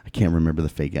 I can't remember the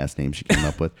fake ass name she came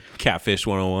up with. Catfish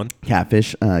 101.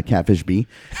 Catfish B.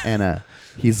 And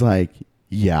he's like,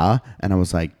 yeah. And I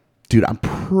was like, dude, I'm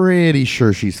pretty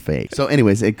sure she's fake. So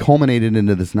anyways, it culminated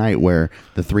into this night where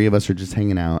the three of us are just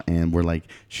hanging out and we're like,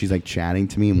 she's like chatting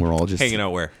to me and we're all just hanging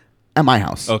out where? At my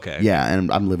house. Okay. Yeah, and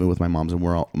I'm living with my mom and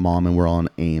we're all on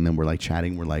AIM and we're like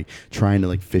chatting. We're like trying to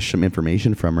like fish some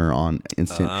information from her on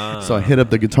instant. So I hit up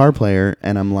the guitar player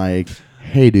and I'm like,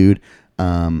 hey, dude,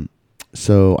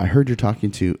 so I heard you're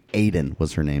talking to Aiden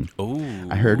was her name. Oh.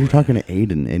 I heard you're talking to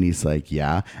Aiden and he's like,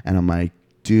 yeah. And I'm like,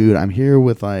 dude, I'm here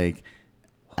with like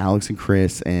Alex and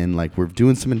Chris and like we're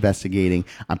doing some investigating.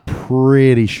 I'm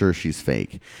pretty sure she's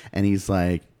fake. And he's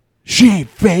like, she ain't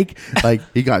fake. Like,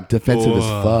 he got defensive as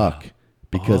fuck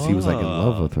because he was like in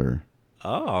love with her.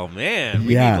 Oh man,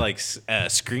 we need like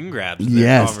screen grabs.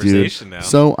 Yes, conversation dude. Now.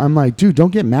 So I'm like, dude,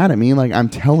 don't get mad at me. Like, I'm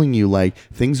telling you, like,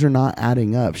 things are not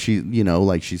adding up. She,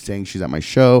 like, she's saying she's at my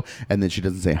show, and then she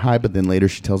doesn't say hi, but then later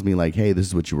she tells me like, hey, this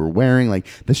is what you were wearing. Like,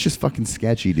 that's just fucking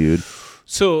sketchy, dude.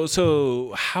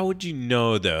 So how would you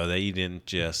know though that you didn't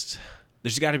just?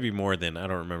 There's got to be more than I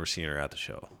don't remember seeing her at the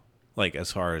show. Like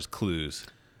as far as clues.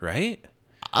 Right?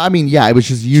 I mean, yeah, it was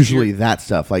just usually that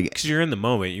stuff. Like, because you're in the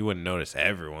moment, you wouldn't notice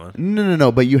everyone.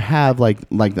 No. But you have like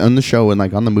on the show and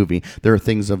like on the movie, there are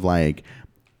things of like,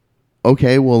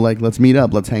 okay, well, like let's meet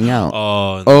up, let's hang out.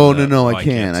 No, I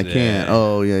can't.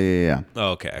 Oh, yeah.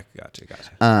 Oh, okay, gotcha.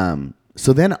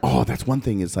 So then, that's one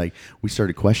thing is like we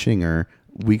started questioning her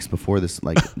weeks before this,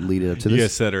 like leading up to this. You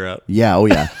guys set her up. Yeah. Oh,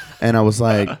 yeah. And I was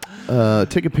like,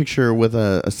 take a picture with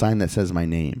a sign that says my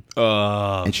name.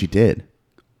 And she did.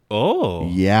 Oh.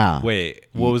 Yeah. Wait,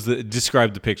 what was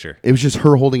describe the picture? It was just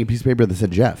her holding a piece of paper that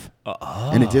said Jeff.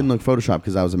 And it didn't look Photoshop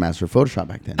because I was a master of Photoshop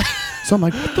back then. So I'm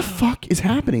like, what the fuck is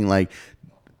happening? Like,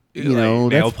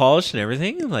 nail polish and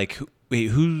everything? Like, wait,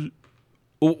 who?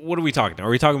 What are we talking about?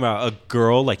 Are we talking about a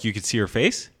girl like you could see her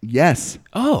face? Yes.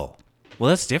 Oh. Well,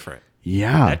 that's different.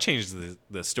 Yeah. That changes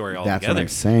the story altogether. That's what I'm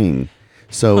saying.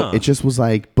 So it just was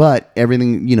like, but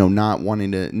everything,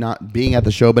 not being at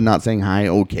the show, but not saying hi.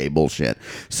 Okay, bullshit.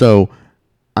 So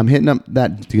I'm hitting up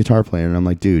that guitar player and I'm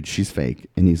like, dude, she's fake.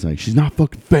 And he's like, she's not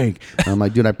fucking fake. And I'm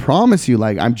like, dude, I promise you,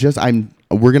 like, I'm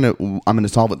gonna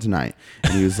solve it tonight.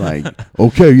 And he was like,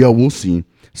 okay, yeah, we'll see.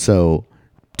 So,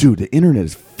 dude, the internet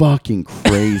is fucking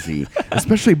crazy,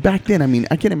 especially back then. I mean,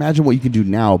 I can't imagine what you can do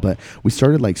now, but we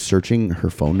started like searching her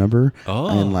phone number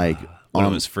and like. When it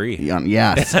was free.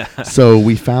 Yes. So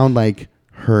we found like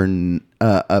her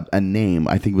a name.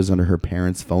 I think it was under her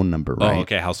parents' phone number, right? Oh,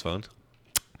 okay. House phone.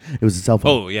 It was a cell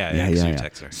phone. Oh, yeah. You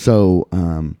text her. So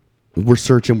we're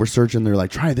searching. They're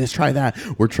like, try this, try that.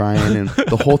 We're trying. And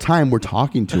the whole time we're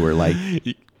talking to her like.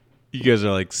 You guys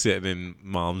are like sitting in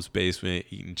mom's basement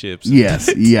eating chips.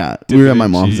 Yes, yeah. We were at my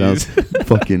mom's house.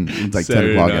 Fucking, it's like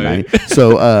Saturday 10 o'clock at night.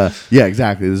 So, yeah,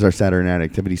 exactly. This is our Saturday night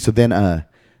activity. So then,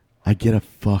 I get a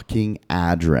fucking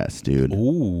address, dude.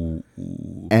 Ooh.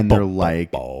 And they're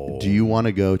like, do you want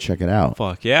to go check it out?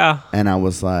 Fuck yeah. And I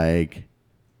was like,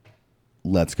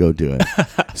 let's go do it.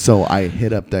 So I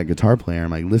hit up that guitar player. I'm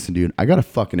like, listen, dude, I got a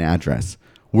fucking address.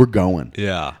 We're going.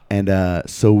 Yeah. And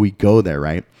so we go there,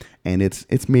 right? And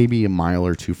it's maybe a mile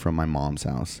or two from my mom's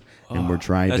house. And we're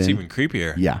driving. That's even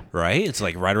creepier. Yeah. Right? It's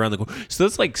like right around the corner. So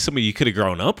that's like somebody you could have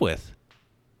grown up with.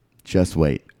 Just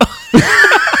wait.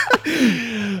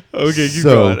 Okay, keep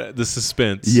going. The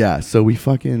suspense. Yeah, so we're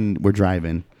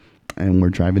driving, and we're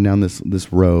driving down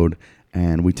this road,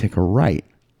 and we take a right,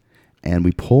 and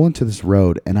we pull into this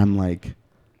road, and I'm like,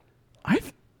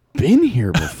 I've been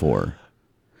here before.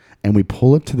 And we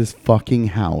pull up to this fucking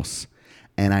house,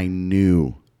 and I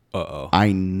knew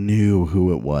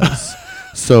who it was.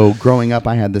 So growing up,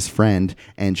 I had this friend,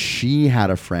 and she had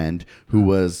a friend who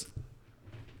was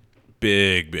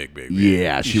Big.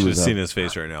 Yeah, You she should was have a seen his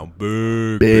face right now.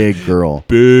 Big. big girl.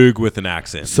 Big with an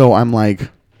accent. So I'm like,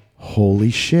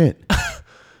 holy shit.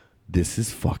 This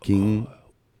is fucking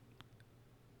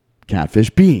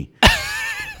Catfish B.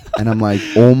 And I'm like,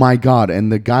 oh my God.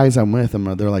 And the guys I'm with,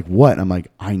 they're like, what? And I'm like,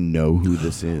 I know who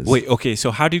this is. Wait, okay.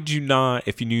 So how did you not,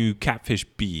 if you knew Catfish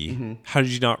B, how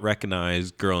did you not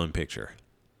recognize girl in picture?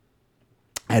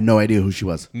 I had no idea who she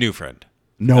was. New friend.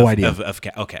 No idea.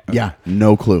 Okay. Yeah,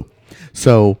 no clue.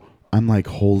 So I'm like,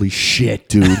 holy shit,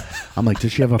 dude. I'm like,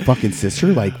 does she have a fucking sister?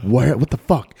 Like, what the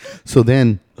fuck? So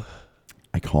then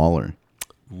I call her.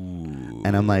 Ooh.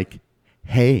 And I'm like,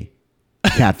 hey,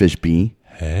 Catfish B.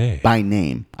 Hey. By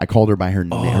name. I called her by her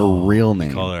real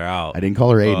name. Call her out. I didn't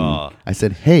call her Aiden. I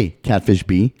said, hey, Catfish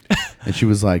B. And she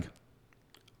was like,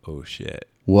 oh, shit.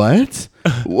 what?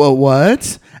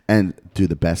 What? And dude,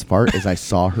 the best part is I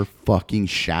saw her fucking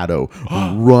shadow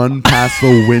run past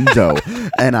the window.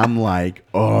 And I'm like,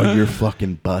 oh, you're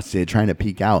fucking busted, trying to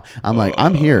peek out. I'm like,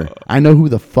 I'm here. I know who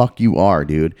the fuck you are,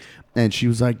 dude. And she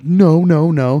was like, no.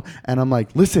 And I'm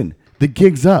like, listen, the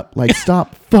gig's up. Like,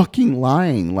 stop fucking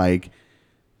lying. Like,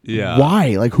 yeah.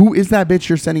 Why? Like, who is that bitch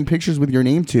you're sending pictures with your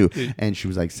name to? And she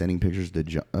was like sending pictures to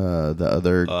the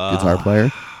other guitar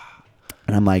player.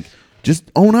 And I'm like,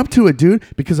 just own up to it, dude,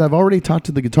 because I've already talked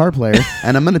to the guitar player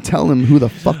and I'm going to tell him who the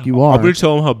fuck you are. I'm going to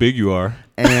tell him how big you are.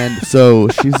 And so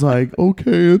she's like, okay,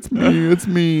 it's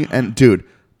me. And dude,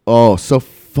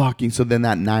 so then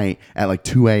that night at like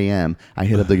 2 a.m., I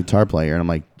hit up the guitar player and I'm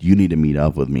like, you need to meet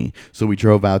up with me. So we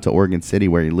drove out to Oregon City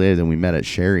where he lived and we met at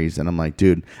Sherry's. And I'm like,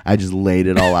 dude, I just laid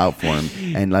it all out for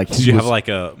him. And like, did you have like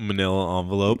a manila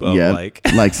envelope of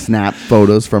like snap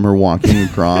photos from her walking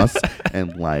across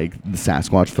and like the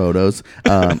Sasquatch photos.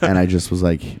 And I just was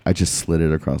like, I just slid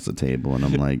it across the table and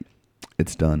I'm like,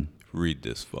 it's done. Read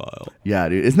this file. Yeah,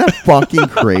 dude. Isn't that fucking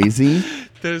crazy?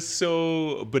 That is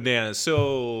so bananas.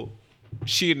 So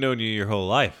she had known you your whole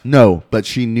life. No, but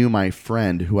she knew my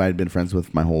friend who I had been friends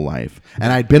with my whole life.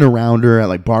 And I'd been around her at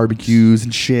like barbecues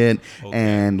and shit. Okay.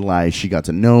 And like she got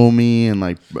to know me and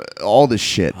like all this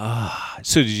shit.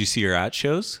 So did you see her at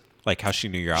shows? Like how she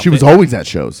knew your outfit? She was always at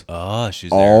shows. Oh, she's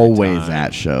there always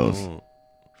at shows. Oh.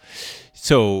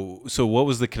 So what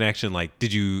was the connection like?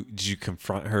 Did you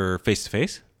confront her face to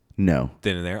face? No.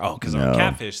 Then and there? Oh, because on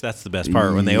Catfish, that's the best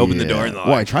part when they open the door. And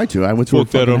well, I tried to. I went to her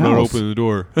fucking I'm house. not opening the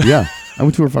door. Yeah, I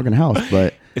went to her fucking house,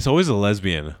 but it's always a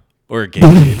lesbian or a gay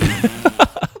kid.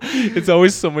 It's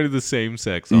always somebody of the same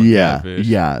sex on Catfish.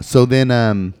 Yeah. So then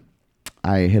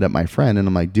I hit up my friend and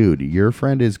I'm like, dude, your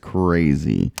friend is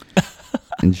crazy.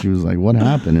 And she was like, what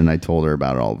happened? And I told her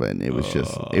about all of it. And it was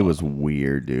just, it was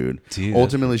weird, dude.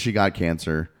 Ultimately, she got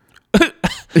cancer.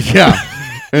 Yeah.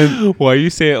 And why you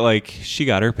say it like she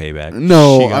got her payback?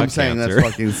 No, I'm saying that's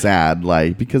fucking sad.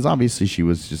 Like, because obviously she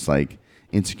was just like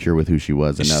insecure with who she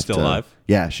was. Is enough she still to, alive?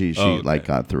 Yeah, she like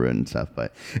got through it and stuff.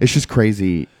 But it's just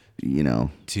crazy, you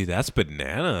know. Dude, that's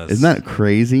bananas. Isn't that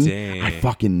crazy? Dang. I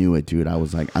fucking knew it, dude. I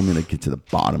was like, I'm gonna get to the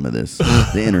bottom of this.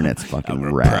 The internet's fucking I'm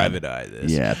gonna rad. private eye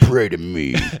this. Yeah, pray to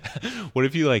me. What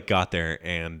if you like got there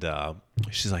and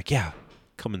she's like, yeah,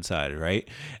 come inside, right?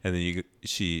 And then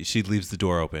she leaves the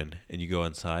door open and you go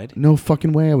inside. No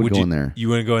fucking way I would go in there. You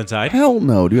wouldn't go inside? Hell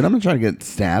no, dude. I'm not trying to get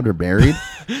stabbed or buried.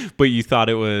 But you thought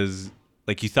it was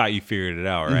like you thought you figured it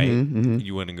out, right?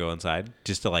 You wouldn't go inside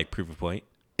just to like prove a point.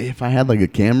 If I had like a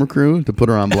camera crew to put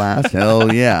her on blast,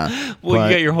 hell yeah. Well,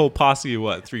 you got your whole posse of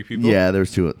what, 3 people? Yeah,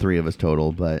 there's 3 of us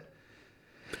total, but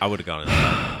I would have gone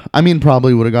inside. I mean,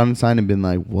 probably would have gone inside and been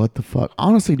like, what the fuck?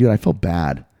 Honestly, dude, I felt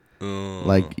bad.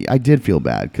 Like, I did feel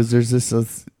bad because there's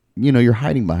this, you know, you're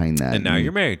hiding behind that. And now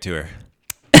you're married to her.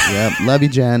 Yep. Love you,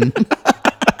 Jen.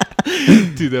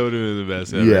 Dude, that would have been the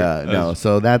best ever. Yeah, no.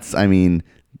 So that's, I mean,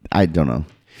 I don't know.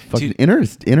 Fucking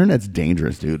internet's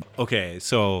dangerous, dude. Okay,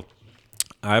 so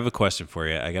I have a question for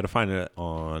you. I got to find it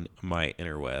on my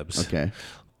interwebs. Okay.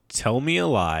 Tell me a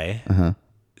lie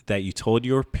that you told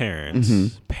your parents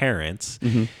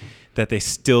that they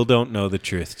still don't know the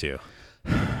truth to.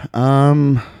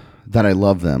 That I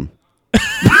love them.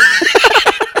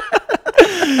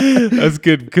 That's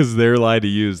good because their lie to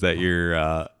you is that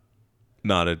you're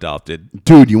not adopted.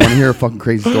 Dude, you want to hear a fucking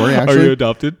crazy story, actually? Are you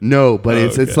adopted? No, but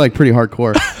it's like pretty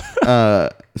hardcore.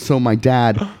 So my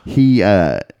dad, he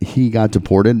got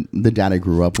deported. The dad I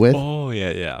grew up with. Oh,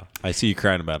 yeah. I see you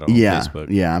crying about it on Facebook.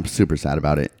 Yeah, I'm super sad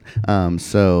about it.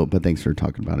 But thanks for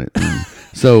talking about it.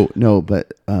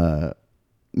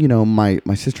 You know, my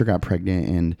sister got pregnant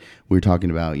and we were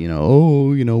talking about, you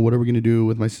know, what are we going to do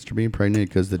with my sister being pregnant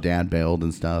because the dad bailed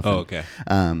and stuff. Oh, okay.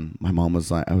 My mom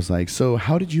was like, I was like, so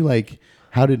how did you like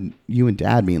how did you and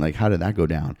dad meet? Like, how did that go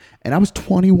down? And I was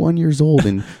 21 years old,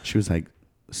 and she was like,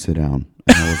 sit down.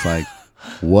 And I was like,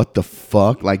 what the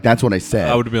fuck? Like, that's what I said.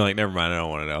 I would have been like, never mind, I don't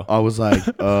want to know. I was like,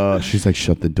 she's like,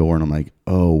 shut the door. And I'm like,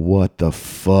 oh, what the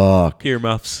fuck?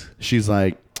 Earmuffs. She's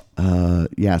like,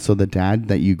 yeah, so the dad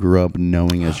that you grew up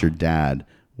knowing as your dad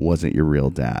wasn't your real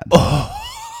dad.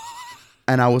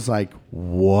 And I was like,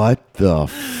 what the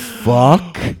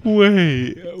fuck?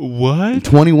 Wait, what?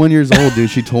 21 years old, dude.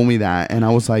 She told me that. And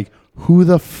I was like, who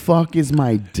the fuck is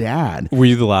my dad? Were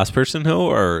you the last person to know,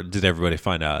 or did everybody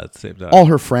find out at the same time? All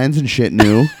her friends and shit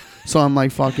knew. So I'm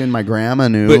like, fucking my grandma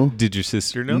knew. But did your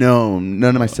sister know? No,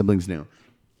 none of my siblings knew.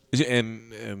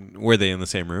 And were they in the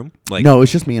same room? Like, No,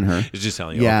 it's just me and her. it's just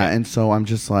telling you. Yeah, okay. and so I'm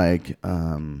just like,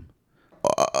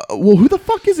 well, who the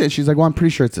fuck is it? She's like, well, I'm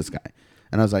pretty sure it's this guy.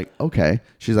 And I was like, okay.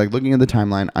 She's like, looking at the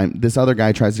timeline, this other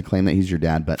guy tries to claim that he's your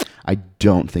dad, but I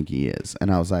don't think he is.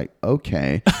 And I was like,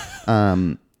 okay.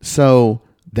 So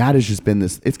that has just been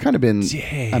this. It's kind of been.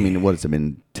 Dang. I mean, what has it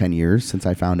been? 10 years since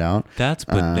I found out. That's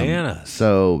bananas.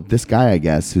 So this guy, I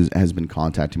guess, who has been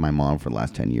contacting my mom for the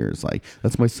last 10 years, like,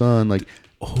 that's my son. Like,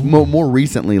 more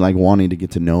recently, like wanting to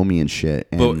get to know me and shit.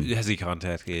 And But has he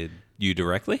contacted you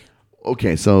directly?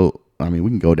 okay, so I mean, we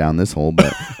can go down this hole,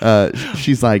 but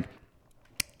she's like,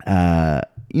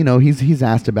 he's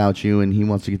asked about you and he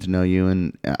wants to get to know you,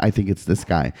 and I think it's this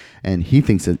guy, and he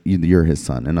thinks that you're his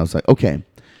son. And I was like, okay.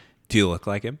 Do you look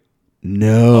like him?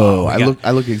 No,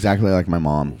 I look exactly like my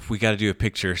mom. We got to do a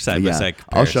picture side by Yeah, side.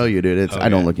 I'll show you, dude. I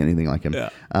don't look anything like him.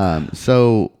 Yeah.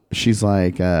 So she's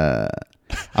like, I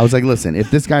was like, listen,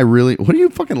 if this guy really, what are you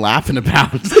fucking laughing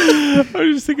about? I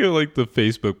was just thinking of like the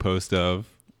Facebook post of,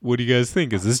 what do you guys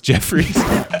think? Is this Jeffrey's?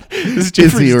 Is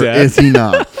Jeffrey's dad? Is he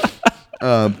not?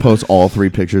 Post all 3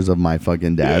 pictures of my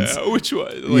fucking dads. Yeah, which one?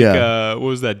 Like, what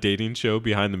was that dating show,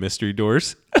 Behind the Mystery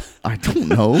Doors? I don't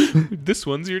know. This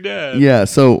one's your dad. Yeah,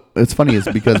 so it's funny is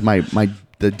because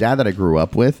the dad that I grew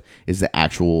up with is the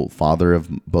actual father of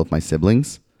both my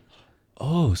siblings.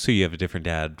 Oh, so you have a different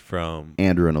dad from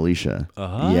Andrew and Alicia.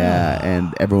 Ah. Yeah,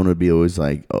 and everyone would be always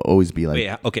be like.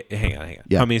 Wait, okay, hang on.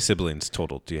 Yeah. How many siblings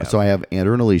total do you have? So I have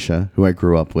Andrew and Alicia, who I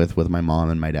grew up with my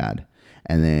mom and my dad,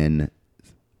 and then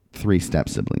 3 step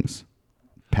siblings,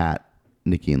 Pat,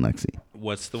 Nikki, and Lexi.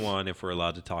 What's the one, if we're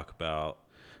allowed to talk about,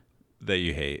 that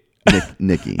you hate?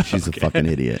 Nikki, she's a fucking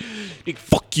idiot.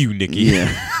 Fuck you, Nikki.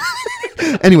 Yeah.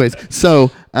 Anyways,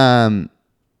 so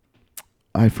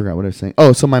I forgot what I was saying.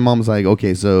 Oh, so my mom was like,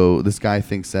 okay, so this guy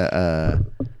thinks that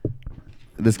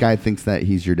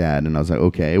he's your dad, and I was like,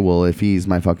 okay, well, if he's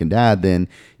my fucking dad, then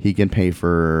he can pay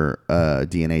for a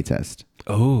DNA test.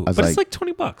 Oh, but it's like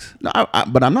 $20. No,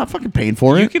 but I'm not fucking paying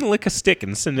for it. You can lick a stick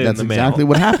and send it That's in the mail. exactly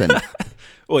what happened.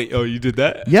 Wait, you did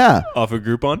that? Yeah. Off of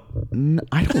Groupon?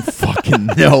 I don't fucking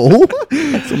know.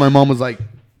 So my mom was like,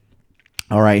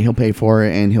 all right, he'll pay for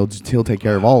it and he'll take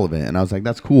care of all of it. And I was like,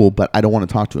 that's cool, but I don't want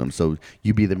to talk to him. So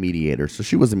you be the mediator. So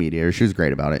she was the mediator. She was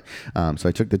great about it. So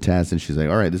I took the test and she's like,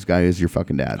 all right, this guy is your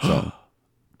fucking dad. So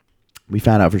we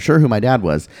found out for sure who my dad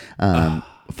was.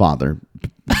 Father,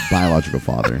 biological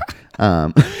father.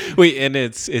 Wait, and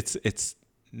it's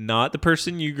not the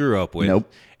person you grew up with. Nope.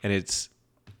 And it's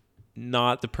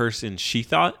not the person she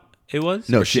thought it was?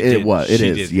 No, it was. It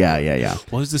is. Did. Yeah.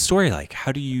 What was the story like?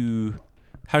 How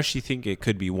does she think it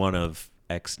could be one of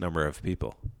X number of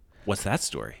people? What's that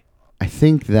story? I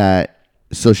think that,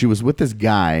 so she was with this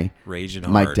guy,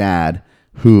 Raging my hard. dad,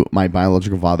 my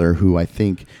biological father, who I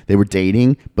think they were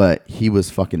dating, but he was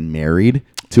fucking married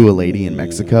to a lady in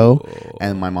Mexico.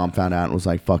 And my mom found out and was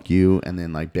like, fuck you. And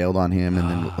then like bailed on him and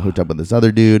then hooked up with this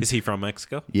other dude. Is he from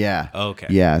Mexico? Yeah. Okay.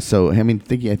 Yeah. So, I mean, I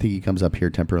think he comes up here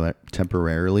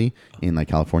temporarily in like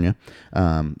California.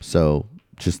 So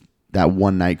just that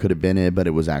one night could have been it, but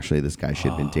it was actually this guy she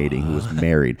had been dating who was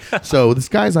married. So this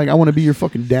guy's like, I want to be your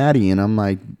fucking daddy. And I'm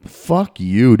like, fuck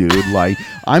you, dude. Like,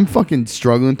 I'm fucking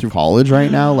struggling through college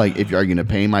right now. Like, if you're going to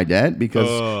pay my debt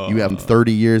because you have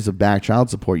 30 years of back child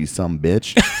support, you some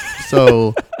bitch.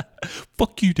 So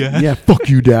fuck you, Dad. yeah, fuck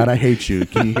you, Dad. I hate you.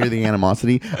 Can you hear the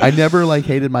animosity? I never like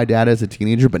hated my dad as a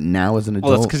teenager, but now as an adult,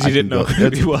 Well, that's because you didn't know who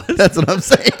he was. That's what I'm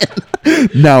saying.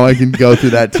 Now I can go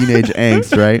through that teenage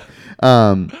angst, right?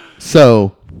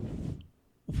 So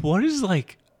what is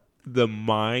like the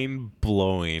mind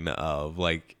blowing of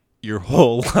like your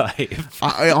whole life?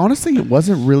 I honestly, it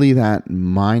wasn't really that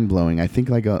mind blowing. I think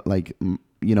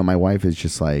my wife is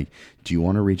just like, do you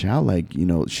want to reach out? Like,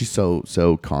 she's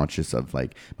so conscious of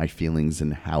like my feelings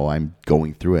and how I'm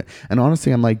going through it. And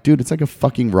honestly, I'm like, dude, it's like a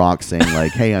fucking rock saying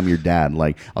like, hey, I'm your dad.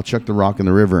 Like, I'll chuck the rock in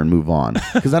the river and move on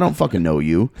because I don't fucking know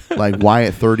you. Like, why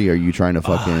at 30 are you trying to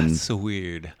fucking? That's so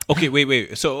weird. Okay,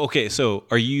 wait. So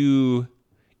are you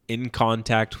in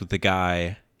contact with the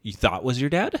guy you thought was your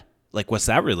dad? Like, what's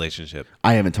that relationship?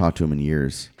 I haven't talked to him in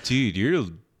years. Dude, your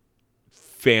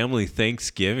family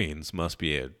Thanksgivings must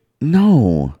be it.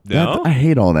 No, No? I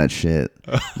hate all that shit.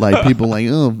 Like people like,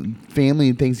 oh,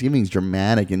 family Thanksgiving's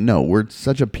dramatic, and no, we're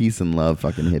such a peace and love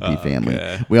fucking hippie family.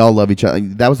 We all love each other.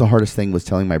 That was the hardest thing, was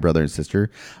telling my brother and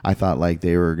sister. I thought like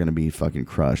they were gonna be fucking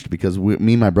crushed because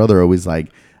me and my brother are always like,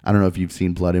 I don't know if you've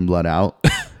seen Blood In Blood Out.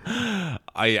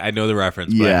 I know the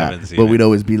reference, but I haven't seen but it. we'd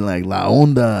always be like La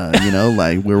Onda,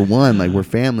 like we're one, like we're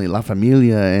family, La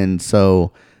Familia, and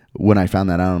so when I found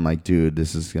that out, I'm like, dude,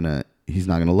 he's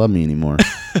not gonna love me anymore.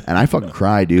 And I fucking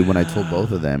cried, dude, when I told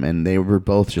both of them, and they were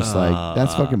both just like,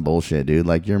 that's fucking bullshit, dude.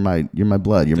 Like you're my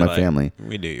blood, you're my family.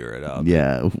 We knew you were adopted.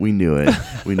 Yeah, we knew it.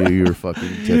 We knew you were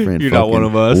fucking different. You're not one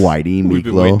of us. Whitey, We've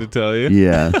been Miklo. waiting to tell you.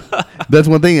 Yeah, that's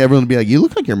one thing. Everyone would be like, you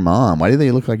look like your mom. Why do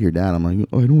they look like your dad? I'm like,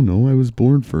 I don't know. I was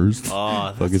born first.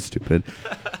 Oh, fucking stupid.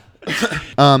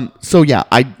 So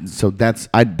that's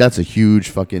a huge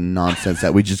fucking nonsense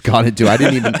that we just got into. I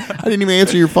didn't even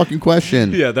answer your fucking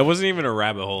question. Yeah, that wasn't even a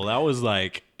rabbit hole. That was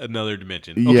like another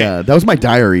dimension. Okay. Yeah, that was my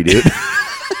diary, dude.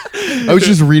 I was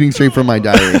just reading straight from my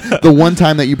diary. The one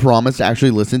time that you promised to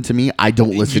actually listen to me, I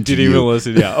don't listen to you. You didn't even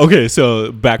listen. Yeah. Okay,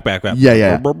 so back.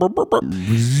 Yeah.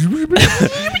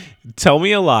 Tell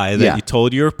me a lie that you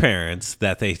told your parents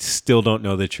that they still don't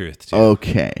know the truth to.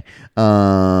 Okay.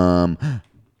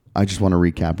 I just want to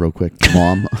recap real quick.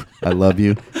 Mom, I love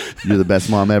you. You're the best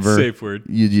mom ever. Safe word.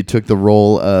 You took the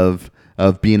role of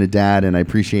being a dad, and I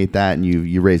appreciate that, and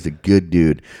you raised a good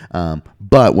dude.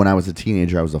 But when I was a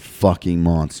teenager, I was a fucking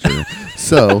monster.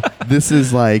 So this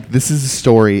is a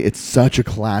story. It's such a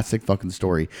classic fucking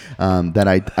story that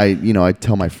I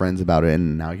tell my friends about it,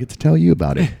 and now I get to tell you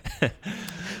about it.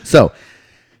 So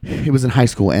it was in high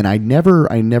school, and I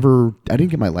didn't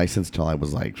get my license till I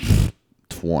was like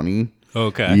 20.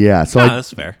 Okay. Yeah. So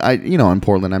that's fair. In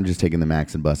Portland, I'm just taking the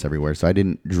Max and bus everywhere. So I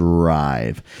didn't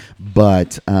drive,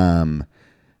 but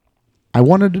I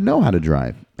wanted to know how to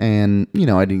drive, and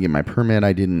I didn't get my permit.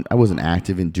 I wasn't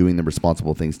active in doing the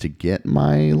responsible things to get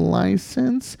my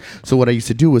license. So what I used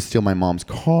to do was steal my mom's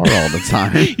car all the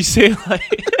time. You say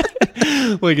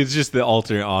like it's just the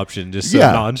alternate option, just so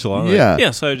nonchalant.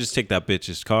 Like, so I just take that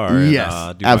bitch's car. Yes,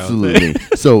 and, do my own absolutely.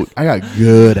 thing. So I got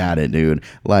good at it, dude.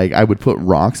 Like I would put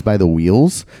rocks by the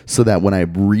wheels so that when I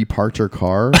reparked her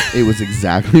car, it was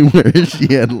exactly where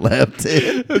she had left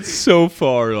it. That's so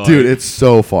far, dude. It's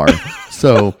so far.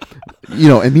 So,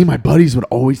 and me and my buddies would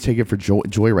always take it for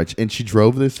joyride. And she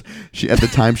drove this. At the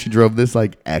time she drove this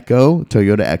like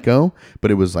Toyota Echo, but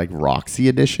it was like Roxy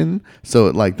edition. So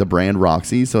like the brand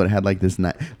Roxy. So it had like this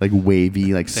like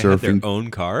wavy like they surfing had their own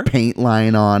car paint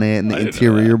line on it, and the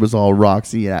interior was all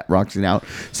Roxy out.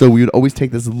 So we would always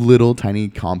take this little tiny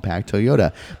compact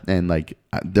Toyota, and like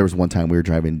there was one time we were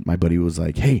driving. My buddy was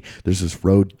like, "Hey, there's this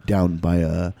road down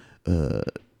by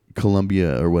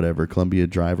Columbia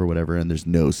Drive or whatever, and there's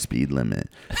no speed limit."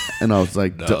 And I was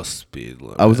like, no speed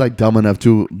limit. I was like dumb enough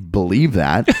to believe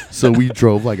that. So we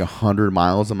drove like 100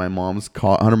 miles in my mom's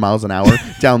car, 100 miles an hour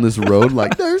down this road.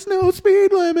 Like there's no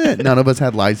speed limit. None of us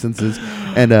had licenses.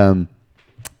 And,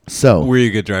 so were you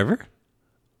a good driver?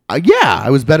 Yeah, I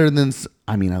was better than,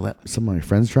 I let some of my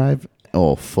friends drive.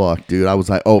 Oh fuck, dude. I was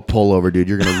like, oh, pull over, dude.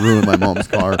 You're going to ruin my mom's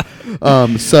car.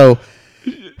 So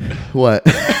what?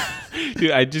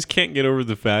 Dude, I just can't get over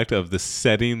the fact of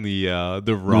setting the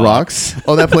rocks.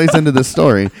 Oh, that plays into the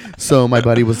story. So my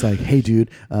buddy was like, "Hey,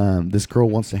 dude, this girl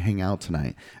wants to hang out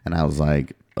tonight," and I was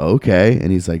like, "Okay."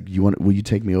 And he's like, Will you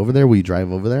take me over there? Will you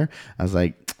drive over there?" I was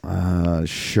like,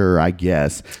 "Sure, I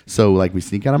guess." So like we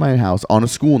sneak out of my house on a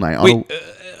school night.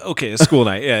 Okay, a school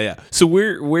night. Yeah. So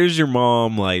where's your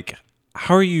mom? Like,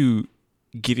 how are you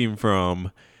getting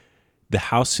from the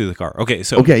house to the car? Okay,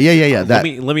 so yeah. Let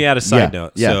me add a side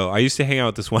note. Yeah. So I used to hang out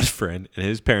with this one friend, and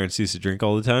his parents used to drink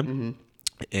all the time. Mm-hmm.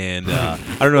 And I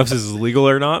don't know if this is legal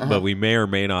or not, but we may or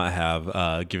may not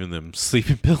have given them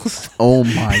sleeping pills. Oh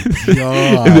my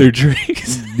god! in their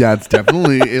drinks. That's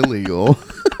definitely illegal.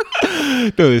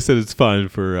 No, they said it's fine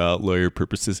for lawyer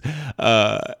purposes.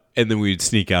 And then we'd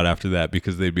sneak out after that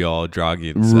because they'd be all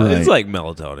droggy. And stuff. It's like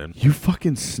melatonin. You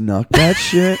fucking snuck that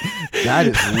shit? That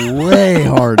is way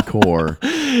hardcore.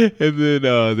 And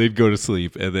then they'd go to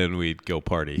sleep, and then we'd go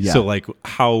party. Yeah. So, like,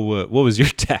 what was your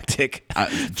tactic?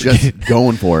 Just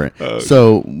going for it. Okay.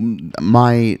 So,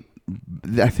 I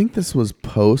think this was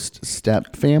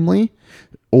post-step family,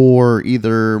 or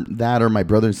either that or my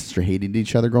brother and sister hated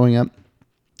each other growing up.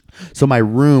 So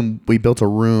we built a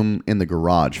room in the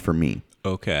garage for me.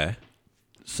 Okay.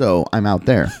 So I'm out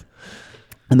there.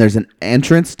 And there's an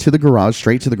entrance to the garage,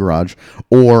 straight to the garage,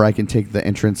 or I can take the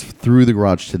entrance through the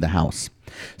garage to the house.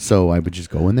 So I would just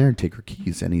go in there and take her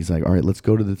keys. And he's like, all right, let's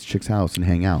go to this chick's house and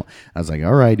hang out. I was like,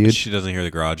 all right, dude. She doesn't hear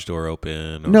the garage door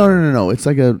open? Or... No. It's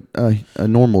like a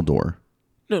normal door.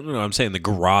 No. I'm saying the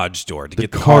garage door to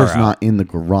get the car's car out. not in the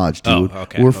garage, dude. Oh,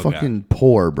 okay. We're fucking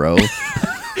poor, bro.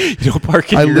 You don't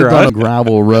park in I your lived garage? on a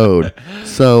gravel road.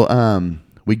 So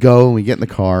we go and we get in the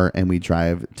car and we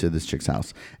drive to this chick's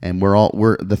house. And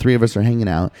we're the three of us are hanging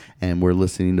out and we're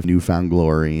listening to Newfound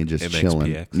Glory and just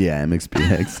chilling. Yeah,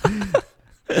 MXPX.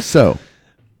 So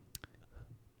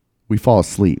we fall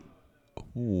asleep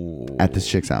at this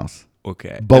chick's house.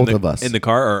 Okay. Both of us. In the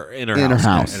car or in her house? In her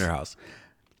house. In her house.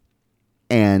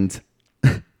 And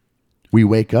we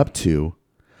wake up to,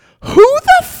 who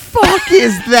the fuck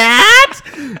is that?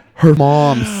 Her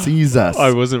mom sees us.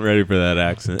 I wasn't ready for that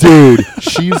accent. Dude,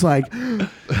 she's like,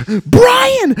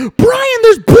 Brian,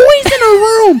 there's boys in her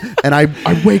room. And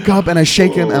I wake up and I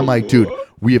shake him. And I'm like, dude,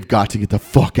 we have got to get the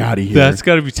fuck out of here. That's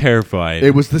got to be terrifying.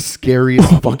 It was the scariest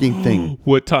fucking thing.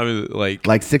 What time is it?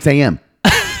 Like 6 a.m.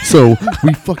 So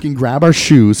we fucking grab our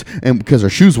shoes, and because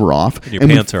our shoes were off. And your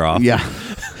pants are off. Yeah.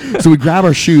 So we grab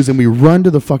our shoes and we run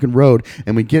to the fucking road,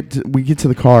 and we get to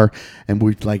the car, and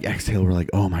we like exhale. We're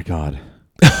like, oh my God,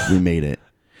 we made it.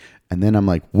 And then I'm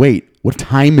like, wait, what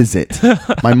time is it?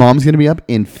 My mom's going to be up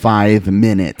in 5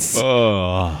 minutes.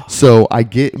 Oh. So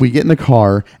we get in the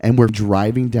car and we're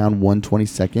driving down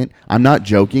 122nd. I'm not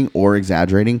joking or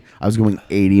exaggerating. I was going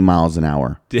 80 miles an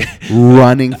hour,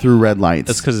 running through red lights.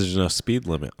 That's because there's no speed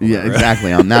limit. Yeah,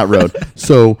 exactly, on that road.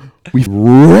 So we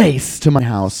race to my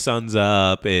house. Sun's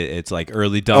up. It's like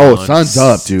early dawn. Oh, sun's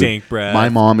up, dude. Stink breath. My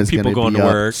mom is going to be to up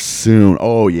work soon.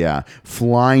 Oh, yeah.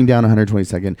 Flying down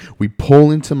 122nd. We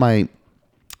pull into my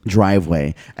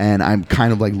driveway, and I'm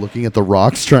kind of like looking at the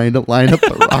rocks, trying to line up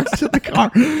the rocks to the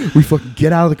car. We fucking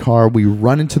get out of the car. We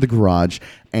run into the garage,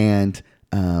 and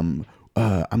I'm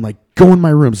like, go in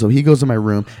my room. So he goes in my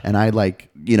room, and I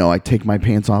I take my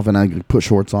pants off and I put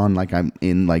shorts on like I'm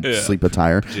in sleep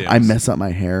attire. Gyms. I mess up my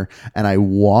hair, and I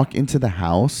walk into the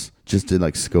house just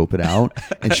to scope it out,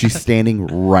 and she's standing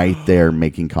right there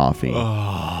making coffee.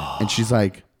 And she's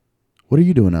like, what are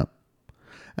you doing up?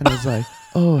 And I was like,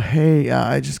 oh, hey,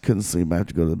 I just couldn't sleep. I have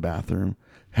to go to the bathroom.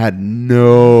 Had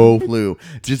no clue.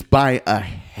 Just by a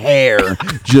hair,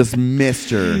 just missed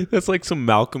her. That's like some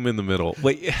Malcolm in the Middle.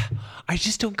 Wait, I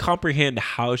just don't comprehend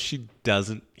how she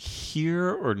doesn't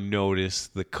hear or notice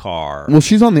the car. Well,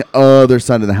 she's on the other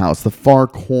side of the house, the far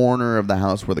corner of the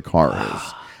house where the car is.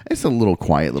 It's a little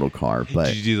quiet little car, but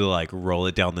did you do the roll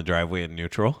it down the driveway in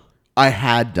neutral? I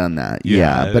had done that,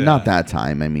 yeah, but not that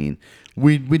time. I mean,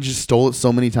 we just stole it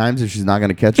so many times. If she's not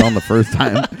gonna catch on the first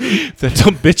time, that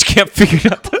dumb bitch can't figure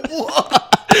it out.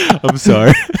 I'm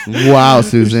sorry. Wow,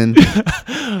 Susan.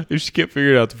 If she can't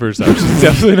figure it out the first time, she's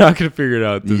definitely not gonna figure it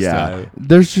out this time.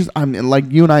 There's just, I mean, like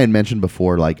you and I had mentioned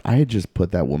before, I had just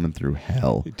put that woman through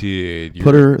hell. Dude,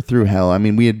 put her through hell. I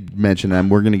mean, we had mentioned, and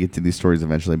we're gonna get to these stories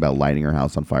eventually about lighting her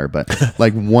house on fire. But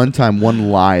one time, one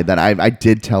lie that I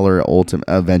did tell her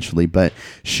eventually, but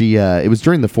she it was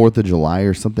during the 4th of July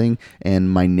or something, and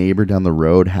my neighbor down the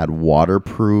road had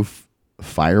waterproof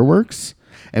fireworks.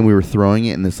 And we were throwing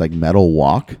it in this metal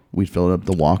wok. We filled up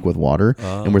the wok with water,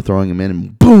 and we're throwing them in,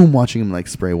 and boom, watching them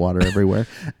spray water everywhere.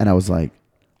 And I was like,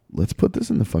 let's put this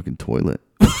in the fucking toilet.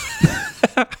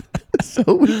 So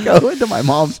we go into my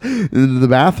mom's, into the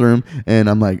bathroom, and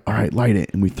I'm like, all right, light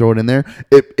it. And we throw it in there.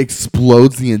 It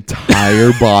explodes the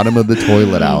entire bottom of the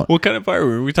toilet out. What kind of fire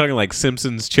were we talking? Like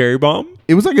Simpsons cherry bomb?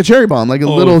 It was like a cherry bomb, like a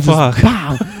little just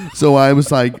pow. So I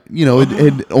was like, it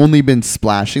had only been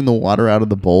splashing the water out of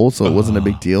the bowl, so it wasn't a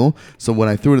big deal. So when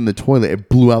I threw it in the toilet, it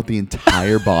blew out the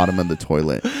entire bottom of the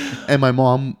toilet. And my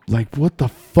mom, what the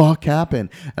fuck happened?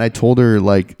 And I told her,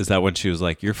 is that when she was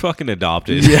like, you're fucking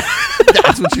adopted? Yeah.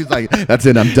 That's when she's like, that's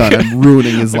it, I'm done. I'm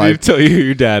ruining his life. I need to tell you who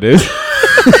your dad is.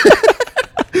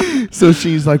 So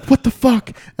she's like, what the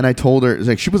fuck? And I told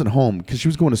her, she wasn't home because she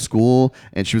was going to school,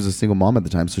 and she was a single mom at the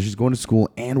time. So she's going to school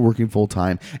and working full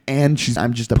time, and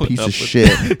I'm just a piece of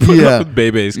shit. Putting up with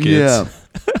Bebe's kids. Yeah.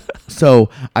 So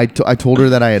I told her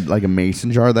that I had a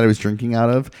mason jar that I was drinking out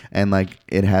of, and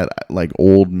it had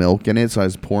old milk in it. So I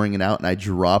was pouring it out, and I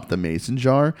dropped the mason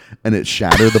jar, and it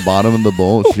shattered the bottom of the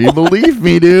bowl. She believed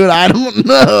me, dude. I don't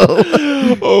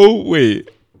know. Oh wait,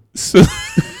 so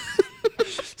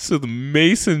the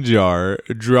mason jar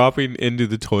dropping into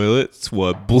the toilet's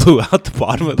what blew out the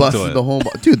bottom of the toilet. Busted the whole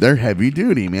dude, they're heavy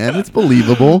duty, man. It's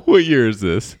believable. What year is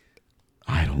this?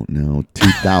 I don't know.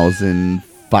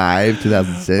 2004 2005,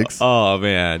 2006. Oh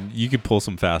man, you could pull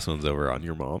some fast ones over on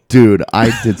your mom. Dude,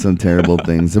 I did some terrible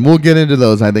things, and we'll get into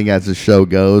those. I think as the show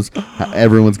goes,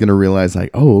 everyone's gonna realize like,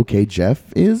 oh, okay, Jeff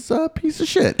is a piece of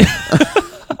shit.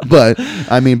 But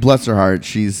I mean, bless her heart,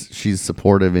 she's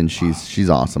supportive and she's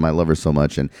awesome. I love her so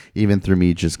much, and even through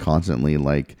me just constantly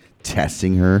like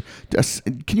testing her.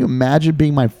 Can you imagine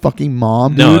being my fucking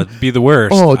mom, dude? No, it'd be the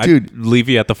worst. Oh, dude. I'd leave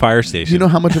you at the fire station. You know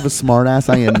how much of a smart ass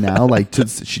I am now? Like,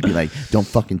 she'd be like, don't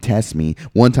fucking test me.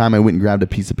 One time I went and grabbed a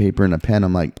piece of paper and a pen.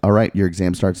 I'm like, all right, your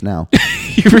exam starts now.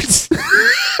 you were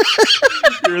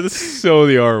so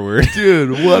the R word. Dude,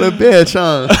 what a bitch,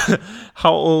 huh?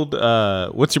 How old,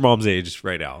 what's your mom's age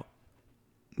right now?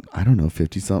 I don't know,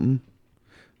 50-something.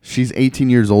 She's 18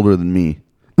 years older than me.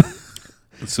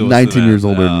 So 19 years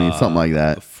older than me, something like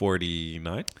that.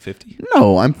 49, 50?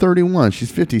 No, I'm 31.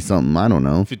 She's 50-something. I don't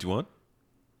know. 51?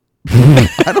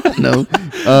 I don't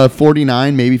know.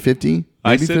 49, maybe 50.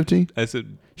 Maybe 50. I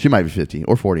said She might be 50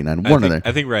 or 49. One of there.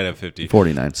 I think right at 50.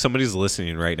 49. Somebody's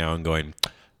listening right now and going,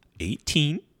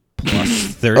 18 plus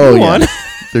 31. Oh,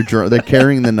 yeah. They're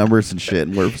carrying the numbers and shit,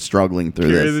 and we're struggling through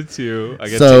Carry this. the two. I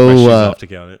got to So, take my shoes off to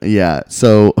count it. Yeah,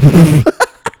 so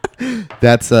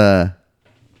that's some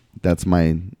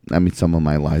of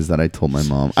my lies that I told my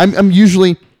mom. I'm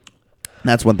usually,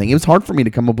 that's one thing. It was hard for me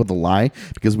to come up with a lie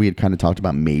because we had kind of talked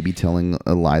about maybe telling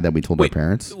a lie that we told our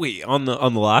parents. Wait, on the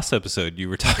last episode, you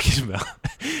were talking about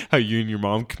how you and your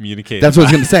mom communicate. That's what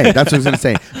I was going to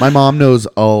say. My mom knows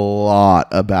a lot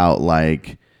about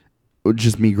like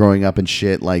just me growing up and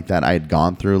shit like that I had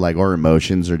gone through, like, or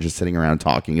emotions, or just sitting around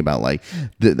talking about like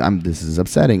this is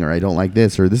upsetting, or I don't like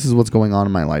this, or this is what's going on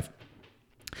in my life.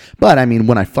 But I mean,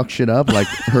 when I fuck shit up, like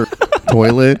her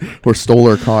toilet or stole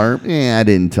her car, I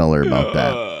didn't tell her about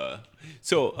that.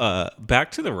 So back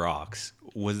to the rocks.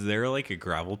 Was there like a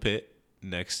gravel pit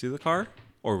next to the car?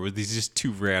 Or were these just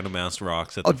two random ass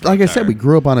rocks at the front Like I tire? said, we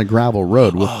grew up on a gravel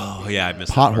road with I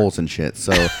missed potholes and shit.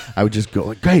 So I would just go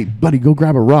like, "Hey, buddy, go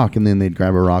grab a rock," and then they'd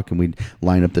grab a rock and we'd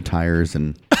line up the tires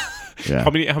and. Yeah.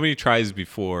 How many tries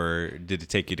before did it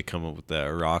take you to come up with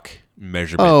the rock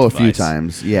measurement? Oh, a device? few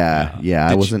times. Yeah.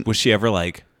 I wasn't. Was she ever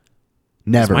like?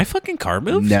 Never. Does my fucking car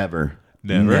move? Never,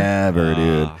 Never?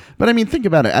 dude. But I mean, think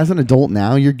about it. As an adult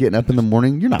now, you're getting up in the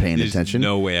morning. You're not paying There's attention.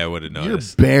 no way I would have You're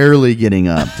noticed. barely getting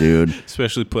up, dude.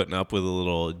 Especially putting up with a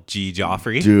little G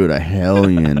Joffrey. Dude, a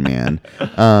hellion, man.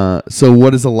 So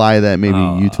what is a lie that maybe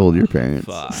you told your parents?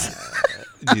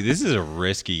 Dude, this is a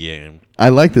risky game. I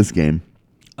like this game.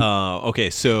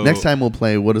 Okay, so Next time we'll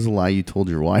play What is a Lie You Told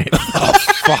Your Wife? Oh,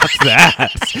 fuck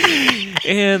that.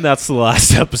 And that's the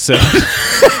last episode.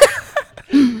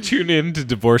 Tune in to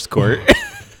Divorce Court.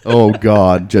 Oh,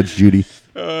 God, Judge Judy.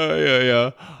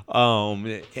 Yeah.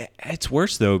 It's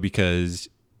worse though because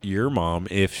your mom,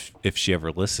 if she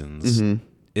ever listens,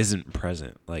 isn't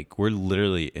present. Like, we're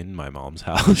literally in my mom's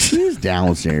house. She's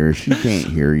downstairs. She can't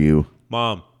hear you.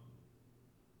 Mom.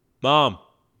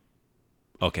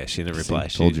 Okay, she didn't reply.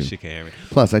 Told you. She can't hear me.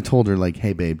 Plus, I told her, like,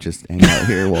 hey, babe, just hang out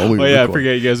here while we Oh, yeah, I record.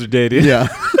 forget you guys are dating. Yeah.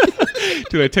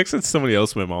 Dude, I texted somebody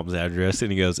else my mom's address,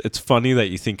 and he goes, "It's funny that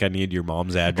you think I need your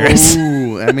mom's address."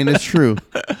 Ooh, I mean, it's true.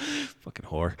 Fucking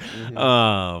whore.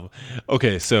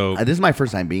 Okay, so This is my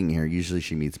first time being here. Usually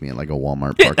she meets me at, like, a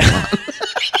Walmart parking lot.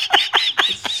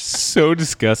 so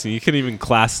disgusting. You couldn't even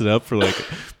class it up for, like,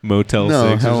 Motel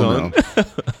 6 or hell something. no.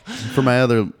 For my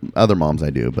other moms, I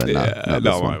do, but not this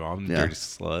not one. my mom. Yeah. Dirty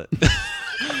slut.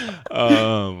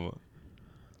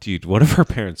 Dude, what if our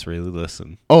parents really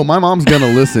listen? Oh, my mom's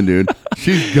gonna listen, dude.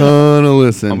 She's gonna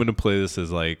listen. I'm gonna play this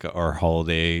as like our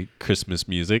holiday Christmas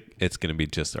music. It's gonna be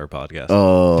just our podcast.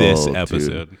 Oh, this dude.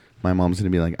 episode. My mom's gonna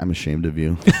be like, "I'm ashamed of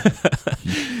you.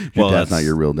 Well, Dad's not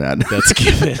your real dad." That's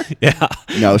given. Yeah.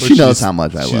 No, Or she knows just- how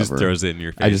much I she love just her. throws it in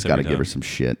your face. I just gotta every give her time. some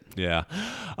shit. Yeah.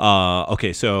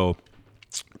 Okay, so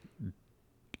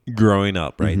growing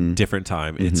up, right? Mm-hmm. Different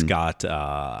time. It's got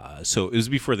so it was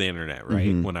before the internet, right?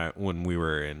 Mm-hmm. When we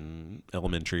were in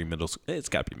elementary, middle school. It's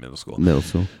got to be middle school. Middle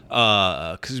school.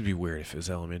 Because it'd be weird if it was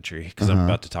elementary. Because I'm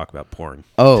about to talk about porn.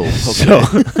 Oh, So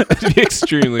it'd be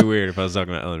extremely weird if I was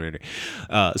talking about elementary.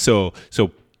 So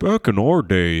back in our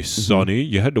days, Sonny,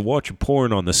 you had to watch a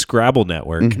porn on the Scrabble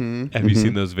Network. Have you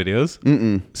seen those videos?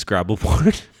 Scrabble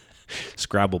porn.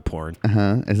 Scrabble porn.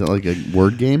 Is it like a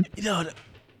word game? No.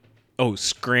 Oh,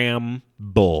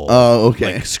 scramble. Oh,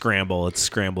 okay. Like scramble. It's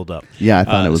scrambled up. Yeah, I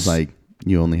thought it was like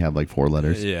you only have like 4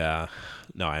 letters. Yeah.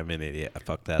 No, I'm an idiot. I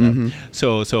fucked that up.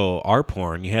 So our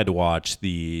porn, you had to watch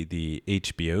the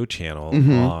HBO channel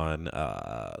on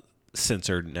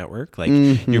censored network. Like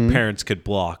your parents could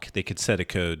they could set a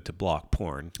code to block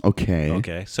porn.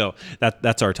 Okay. So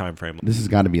that's our time frame. This has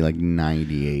got to be like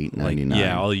 98, 99.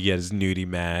 Yeah, all you get is nudie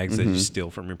mags that you steal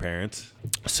from your parents.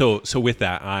 So with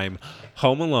that, I'm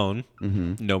home alone.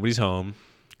 Nobody's home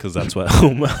because that's what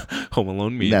home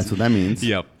alone means. That's what that means.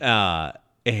 Yep.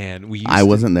 And I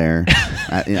wasn't there.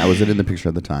 I wasn't in the picture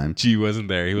at the time. G wasn't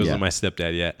there. He wasn't my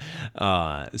stepdad yet.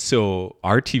 So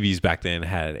our TVs back then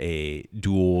had a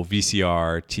dual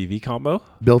VCR TV combo.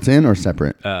 Built in or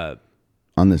separate?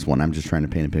 On this one, I'm just trying to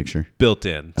paint a picture. Built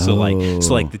in. So like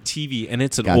the TV, and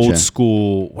it's an old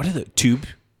school. What is it? Tube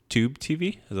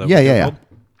TV? Is that Yeah.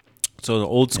 So the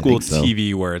old school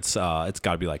TV where it's got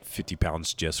to be like 50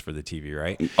 pounds just for the TV,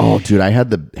 right? Oh, dude, I had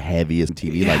the heaviest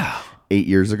TV like 8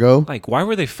 years ago. Like, why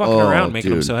were they fucking around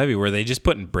making them so heavy? Were they just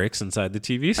putting bricks inside the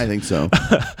TVs? I think so.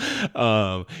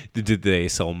 Did they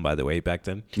sell them by the weight back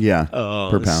then? Yeah,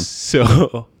 per pound.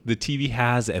 So the TV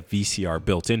has a VCR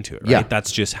built into it, right? Yeah.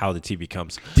 That's just how the TV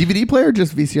comes. DVD player or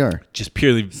just VCR? Just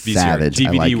purely VCR. Savage.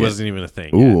 DVD wasn't even a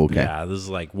thing. Ooh, okay. Yeah, this is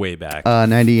like way back.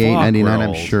 98, 99, I'm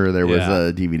old. sure there was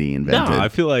a DVD invented. No, I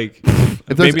feel like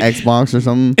if there's Xbox or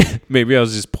something. Maybe I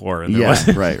was just poor. And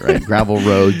right. Gravel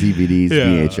Road, DVDs,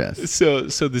 VHS.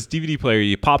 So this DVD player,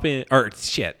 you pop in,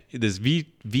 this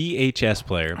VHS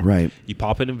player. Right. You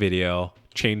pop in a video,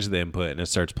 change the input, and it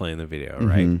starts playing the video,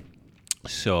 right?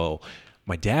 So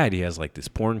my dad, he has like this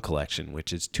porn collection,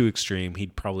 which is too extreme.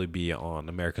 He'd probably be on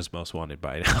America's Most Wanted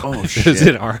by now. Oh, shit.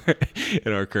 in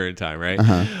our current time, right?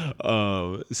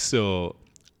 So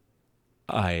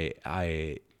I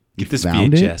get this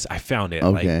VHS. I found it,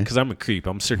 like, because I'm a creep.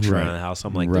 I'm searching around the house.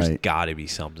 I'm like, there's got to be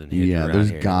something hidden around there's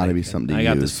here. got to be something to I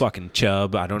got this fucking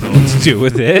chub. I don't know what to do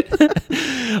with it.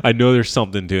 I know there's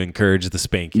something to encourage the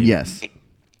spanking. Yes.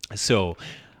 So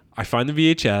I find the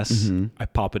VHS. I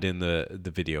pop it in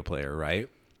the video player, right?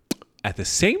 At the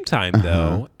same time,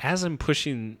 though, as I'm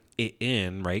pushing it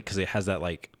in, right, because it has that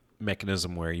like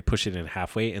mechanism where you push it in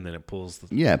halfway and then it pulls.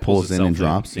 It pulls in and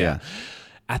drops. Yeah.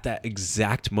 At that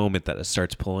exact moment that it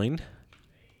starts pulling,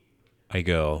 I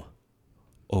go,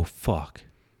 "Oh fuck!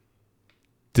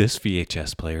 This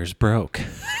VHS player's broke."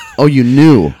 Oh, you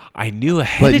knew. I knew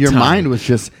ahead but of your time. mind was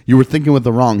just, you were thinking with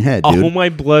the wrong head, dude. Oh, my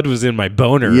blood was in my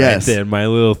boner right then, my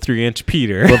little 3-inch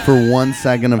Peter. But for 1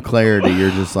 second of clarity,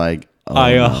 you're just like, oh,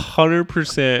 I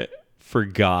 100%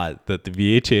 forgot that the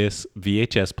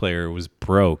VHS player was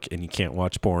broke and you can't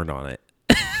watch porn on it.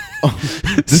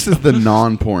 This is the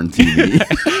non-porn TV.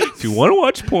 If you want to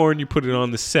watch porn, you put it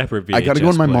on the separate VHS I got to go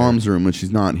in my player. mom's room when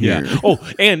she's not here. Yeah. Oh,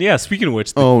 and speaking of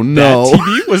which, that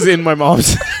TV was in my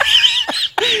mom's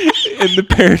in the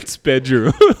parents'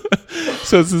 bedroom.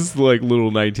 So it's this like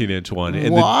little 19-inch one.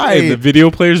 And why? And the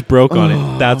video player's broke on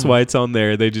it. That's why it's on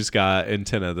there. They just got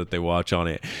antenna that they watch on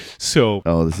it. So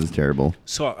this is terrible.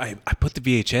 So I put the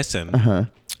VHS in.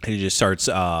 And it just starts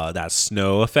that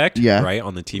snow effect, right,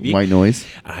 on the TV. White noise.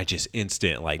 And I just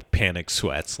instant like panic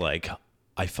sweats, like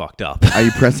I fucked up. Are you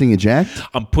pressing eject?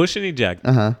 I'm pushing eject.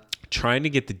 Trying to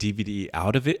get the DVD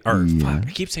out of it, or fuck,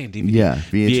 I keep saying DVD. Yeah,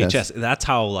 VHS. That's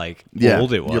how like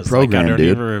old it was. Your program, I don't dude.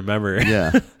 even remember.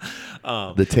 Yeah,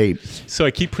 the tape. So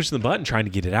I keep pushing the button trying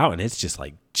to get it out, and it's just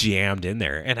like jammed in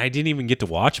there. And I didn't even get to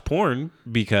watch porn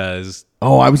because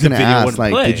I was going to ask,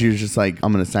 like, play. did you just like,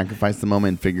 I'm going to sacrifice the moment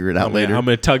and figure it out later? I'm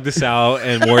going to tug this out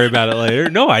and worry about it later.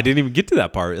 No, I didn't even get to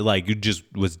that part. Like, it just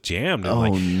was jammed.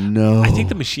 And no! I think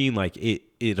the machine, like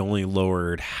it only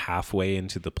lowered halfway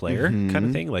into the player kind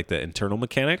of thing, like the internal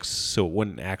mechanics, so it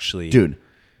wouldn't actually. Dude,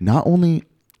 not only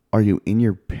are you in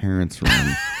your parents'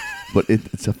 room, but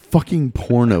it's a fucking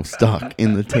porno stuck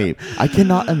in the tape. I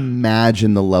cannot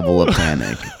imagine the level of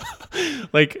panic.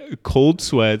 Like cold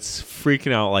sweats,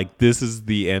 freaking out, like this is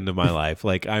the end of my life.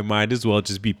 Like I might as well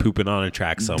just be pooping on a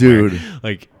track somewhere. Dude.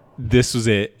 Like this was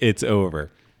it. It's over.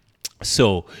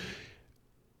 So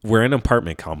we're in an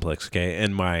apartment complex, okay?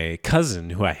 And my cousin,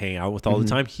 who I hang out with all the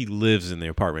time, he lives in the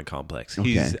apartment complex.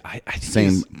 He's I think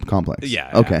same complex.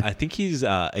 Yeah. Okay. I think he's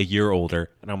a year older,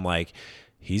 and I'm like,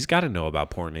 he's got to know about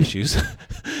porn issues.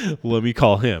 Let me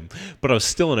call him. But I was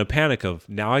still in a panic of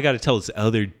now I got to tell this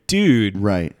other dude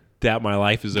that my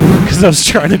life is over because I was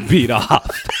trying to beat off.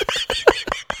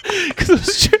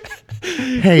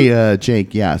 Hey,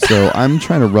 Jake. Yeah. So I'm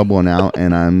trying to rub one out,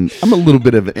 and I'm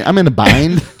I'm in a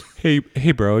bind. Hey,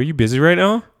 bro, are you busy right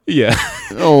now? Yeah.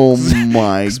 Oh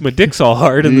my! Because my dick's all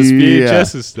hard and this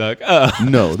VHS is stuck.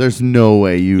 No, there's no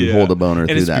way you hold a boner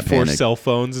through that panic. And it's before cell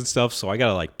phones and stuff, so I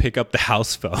gotta like pick up the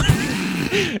house phone,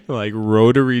 like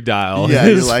rotary dial. Yeah,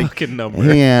 his you're like, fucking number.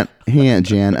 Hey Aunt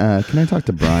Jan, can I talk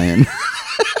to Brian?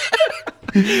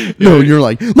 No, you're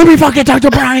like, let me fucking talk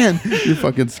to Brian. You're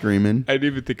fucking screaming. I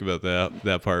didn't even think about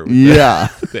that part. With Yeah.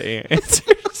 the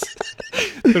answers.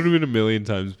 That would have been a million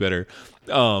times better.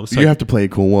 So You have to play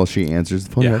it cool while she answers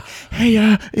the phone. Yeah. Like,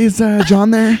 hey, is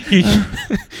John there? you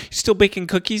still baking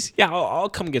cookies? Yeah, I'll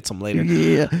come get some later.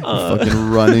 Yeah.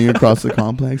 Fucking running across the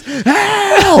complex.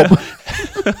 Help!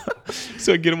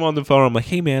 So I get him on the phone. I'm like,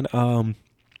 hey man, can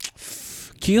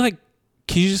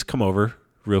you just come over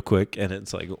real quick? And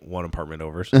it's like one apartment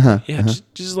over. So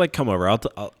just like come over.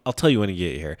 I'll tell you when you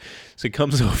get here. So he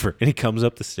comes over and he comes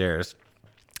up the stairs.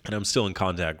 And I'm still in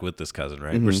contact with this cousin,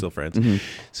 right? We're still friends.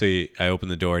 So I open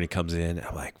the door and he comes in.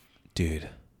 I'm like, dude,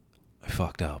 I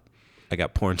fucked up. I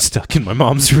got porn stuck in my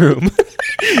mom's room.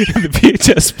 And the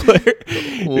VHS player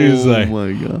is like, oh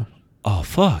my God. Oh,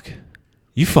 fuck.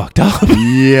 You fucked up.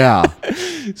 Yeah.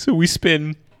 So we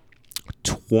spend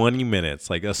 20 minutes,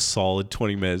 like a solid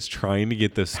 20 minutes trying to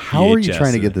get this How are you VHS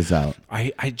trying to get this out?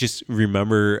 I just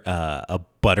remember a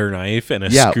butter knife and a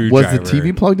Yeah. screwdriver. Was the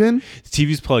TV plugged in? The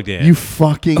TV's plugged in. You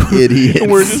fucking idiot.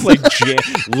 And we're just like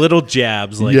little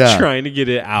jabs, like trying to get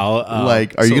it out.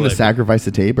 Are you going to sacrifice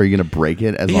the tape? Are you going to break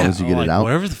it as long as you get it out?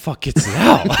 Whatever the fuck gets it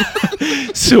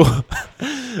out. So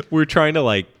we're trying to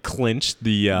like clinch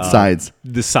the sides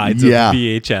of the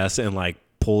VHS and like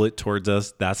pull it towards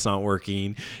us. That's not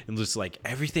working. And just like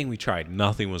everything we tried,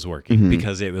 nothing was working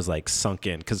because it was like sunk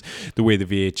in. Because the way the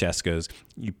VHS goes,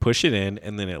 you push it in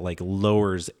and then it like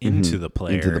lowers into the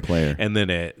player. And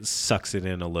then it sucks it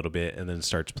in a little bit and then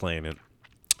starts playing it.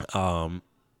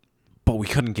 But we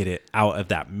couldn't get it out of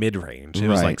that mid range. It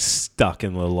was like stuck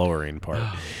in the lowering part.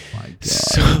 Oh my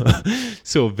God.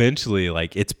 So eventually,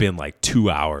 like it's been like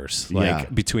 2 hours,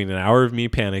 like between an hour of me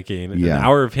panicking, an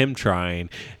hour of him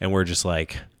trying, and we're just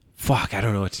like, "Fuck, I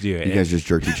don't know what to do." You guys just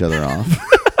jerked each other off.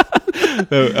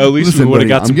 At least we would have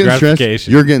got some gratification. Stressed.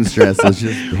 You're getting stressed. Let's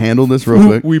just handle this real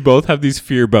quick. We both have these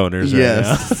fear boners right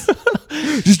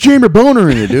now. Just jam your boner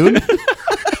in it, dude.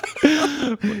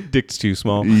 Dick's too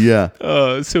small. Yeah.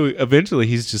 So eventually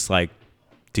he's just like,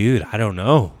 dude, I don't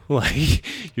know. Like,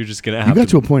 you're just going to have to... You got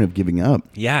to a point of giving up.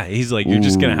 Yeah. He's like, you're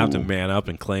just going to have to man up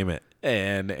and claim it.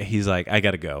 And he's like, I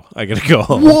got to go. I got to go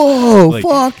home. Whoa, like,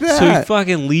 fuck that. So he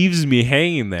fucking leaves me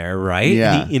hanging there, right?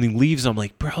 Yeah. And he leaves. I'm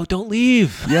like, bro, don't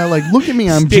leave. Yeah, like, look at me.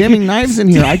 I'm jamming knives in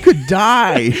here. I could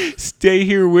die. Stay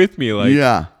here with me. Like,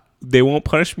 yeah. They won't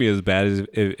punish me as bad as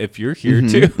if you're here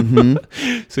too.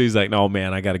 So he's like, no,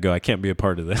 man, I got to go. I can't be a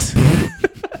part of this.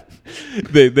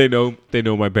 They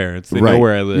know my parents. They know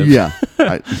where I live. Yeah.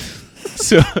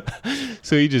 So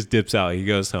he just dips out. He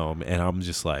goes home, and I'm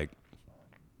just like,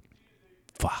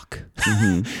 fuck.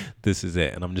 This is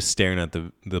it. And I'm just staring at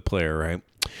the player, right?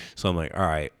 So I'm like, all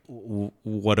right,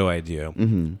 what do I do?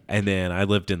 And then I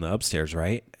lived in the upstairs,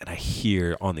 right? And I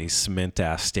hear on these cement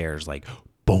ass stairs, like,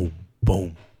 boom,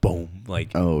 boom, boom,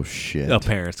 like, oh shit, the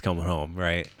parents coming home,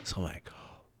 right? So I'm like,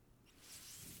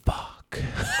 fuck.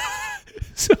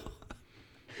 So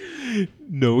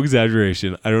no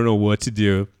exaggeration, I don't know what to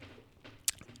do.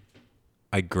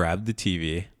 I grab the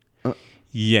TV,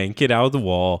 yank it out of the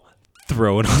wall,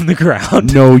 throw it on the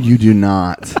ground. No, you do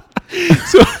not.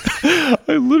 So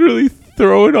I literally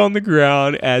throw it on the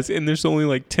ground and there's only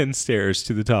like 10 stairs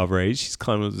to the top, right? She's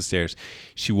climbing up the stairs.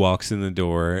 She walks in the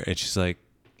door and she's like,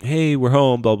 hey, we're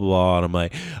home, blah, blah, blah. And I'm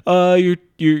like,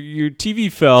 your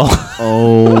TV fell.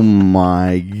 Oh,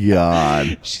 my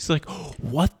God. She's like,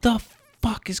 what the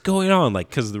fuck is going on? Like,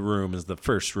 because the room is the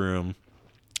first room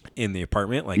in the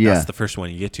apartment. Like, that's the first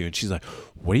one you get to. And she's like,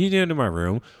 what are you doing in my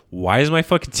room? Why is my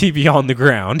fucking TV on the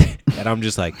ground? And I'm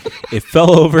just like, it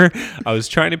fell over. I was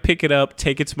trying to pick it up,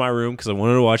 take it to my room because I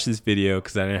wanted to watch this video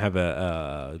because I didn't have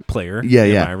a player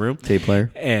in my room. Tape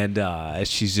player. And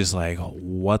she's just like,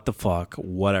 what the fuck?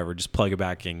 Whatever. Just plug it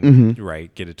back in.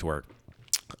 Right. Get it to work.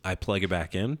 I plug it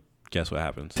back in. Guess what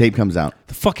happens? Tape comes out.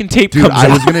 The fucking tape comes out.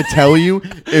 Dude, I was going to tell you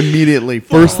immediately.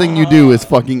 First thing you do is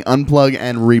fucking unplug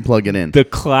and replug it in. The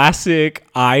classic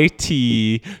IT.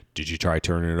 Did you try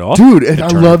turning it off? Dude, I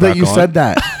love that you said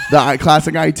that. The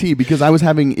classic IT, because I was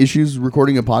having issues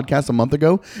recording a podcast a month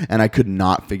ago and I could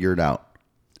not figure it out.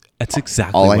 That's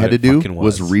exactly all what I had to do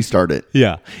was restart it.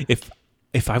 Yeah.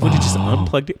 If I would have just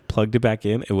unplugged it, plugged it back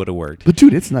in, it would have worked. But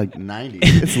dude, it's like 90s.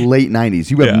 It's late 90s.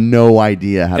 You have no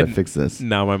idea how to fix this.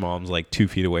 Now my mom's like 2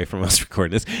 feet away from us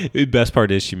recording this. The best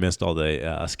part is she missed all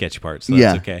the sketchy parts. So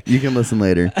that's okay. You can listen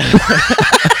later.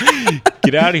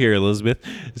 Get out of here, Elizabeth.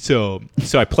 So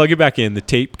I plug it back in. The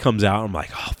tape comes out. I'm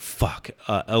like, oh, fuck.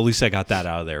 At least I got that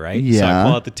out of there, right? Yeah. So I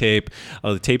pull out the tape.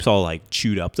 The tape's all like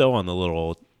chewed up, though, on the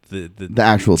little the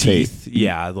actual teeth. tape.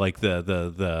 Yeah, like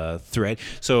the thread.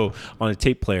 So on a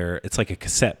tape player, it's like a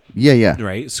cassette. Yeah.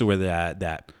 Right. So where that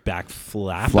back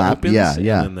flap yeah. opens, Mm-hmm.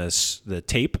 and then the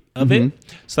tape of it.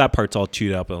 So that part's all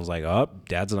chewed up, and I was like, oh,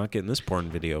 Dad's not getting this porn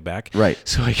video back. Right.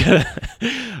 So I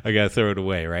gotta throw it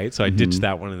away. Right. So I ditched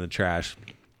that one in the trash,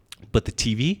 but the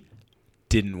TV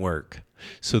didn't work.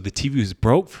 So the TV was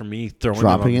broke for me throwing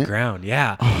Dropping it on it? the ground.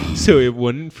 Yeah. So it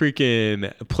wouldn't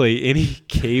freaking play any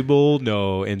cable,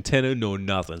 no antenna, no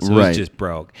nothing. So it Right. was just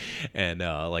broke. And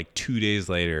like 2 days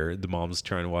later, the mom's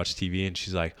trying to watch TV and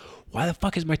she's like, why the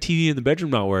fuck is my TV in the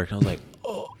bedroom not working? I was like,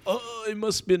 oh, it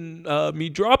must have been me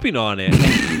dropping on it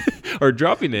or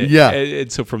dropping it. Yeah.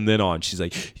 And so from then on, she's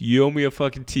like, you owe me a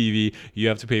fucking TV. You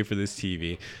have to pay for this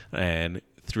TV. And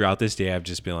throughout this day, I've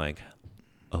just been like,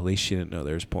 at least she didn't know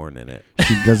there's porn in it.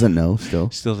 She doesn't know still.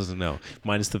 Still doesn't know.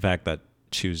 Minus the fact that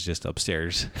she was just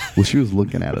upstairs. Well, she was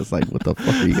looking at us like, what the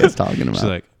fuck are you guys talking about? She's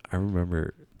like, I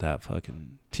remember that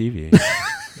fucking TV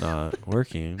not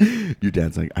working. Your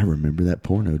dad's like, I remember that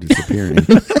porno disappearing.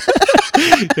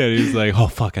 And he's like, oh,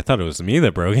 fuck, I thought it was me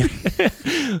that broke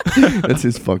it. That's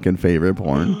his fucking favorite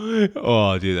porn.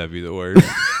 Oh, dude, that'd be the worst.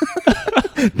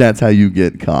 That's how you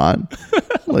get caught.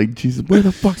 Like, Jesus, where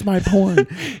the fuck's my porn?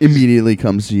 Immediately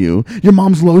comes to you. Your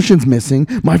mom's lotion's missing.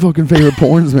 My fucking favorite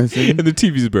porn's missing. And the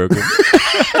TV's broken.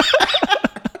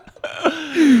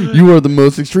 You are the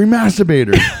most extreme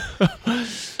masturbator.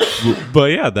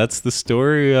 But yeah, that's the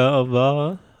story of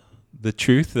the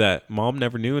truth that mom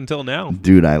never knew until now.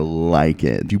 Dude, I like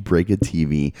it. You break a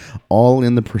TV all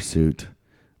in the pursuit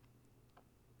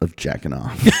of jacking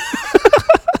off.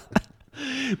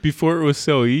 Before it was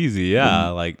so easy, yeah.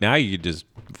 Like now you could just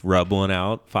rub one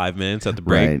out 5 minutes at the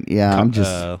break. Right. Yeah, I'm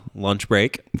just lunch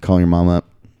break. call your mom up.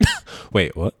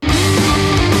 Wait, what?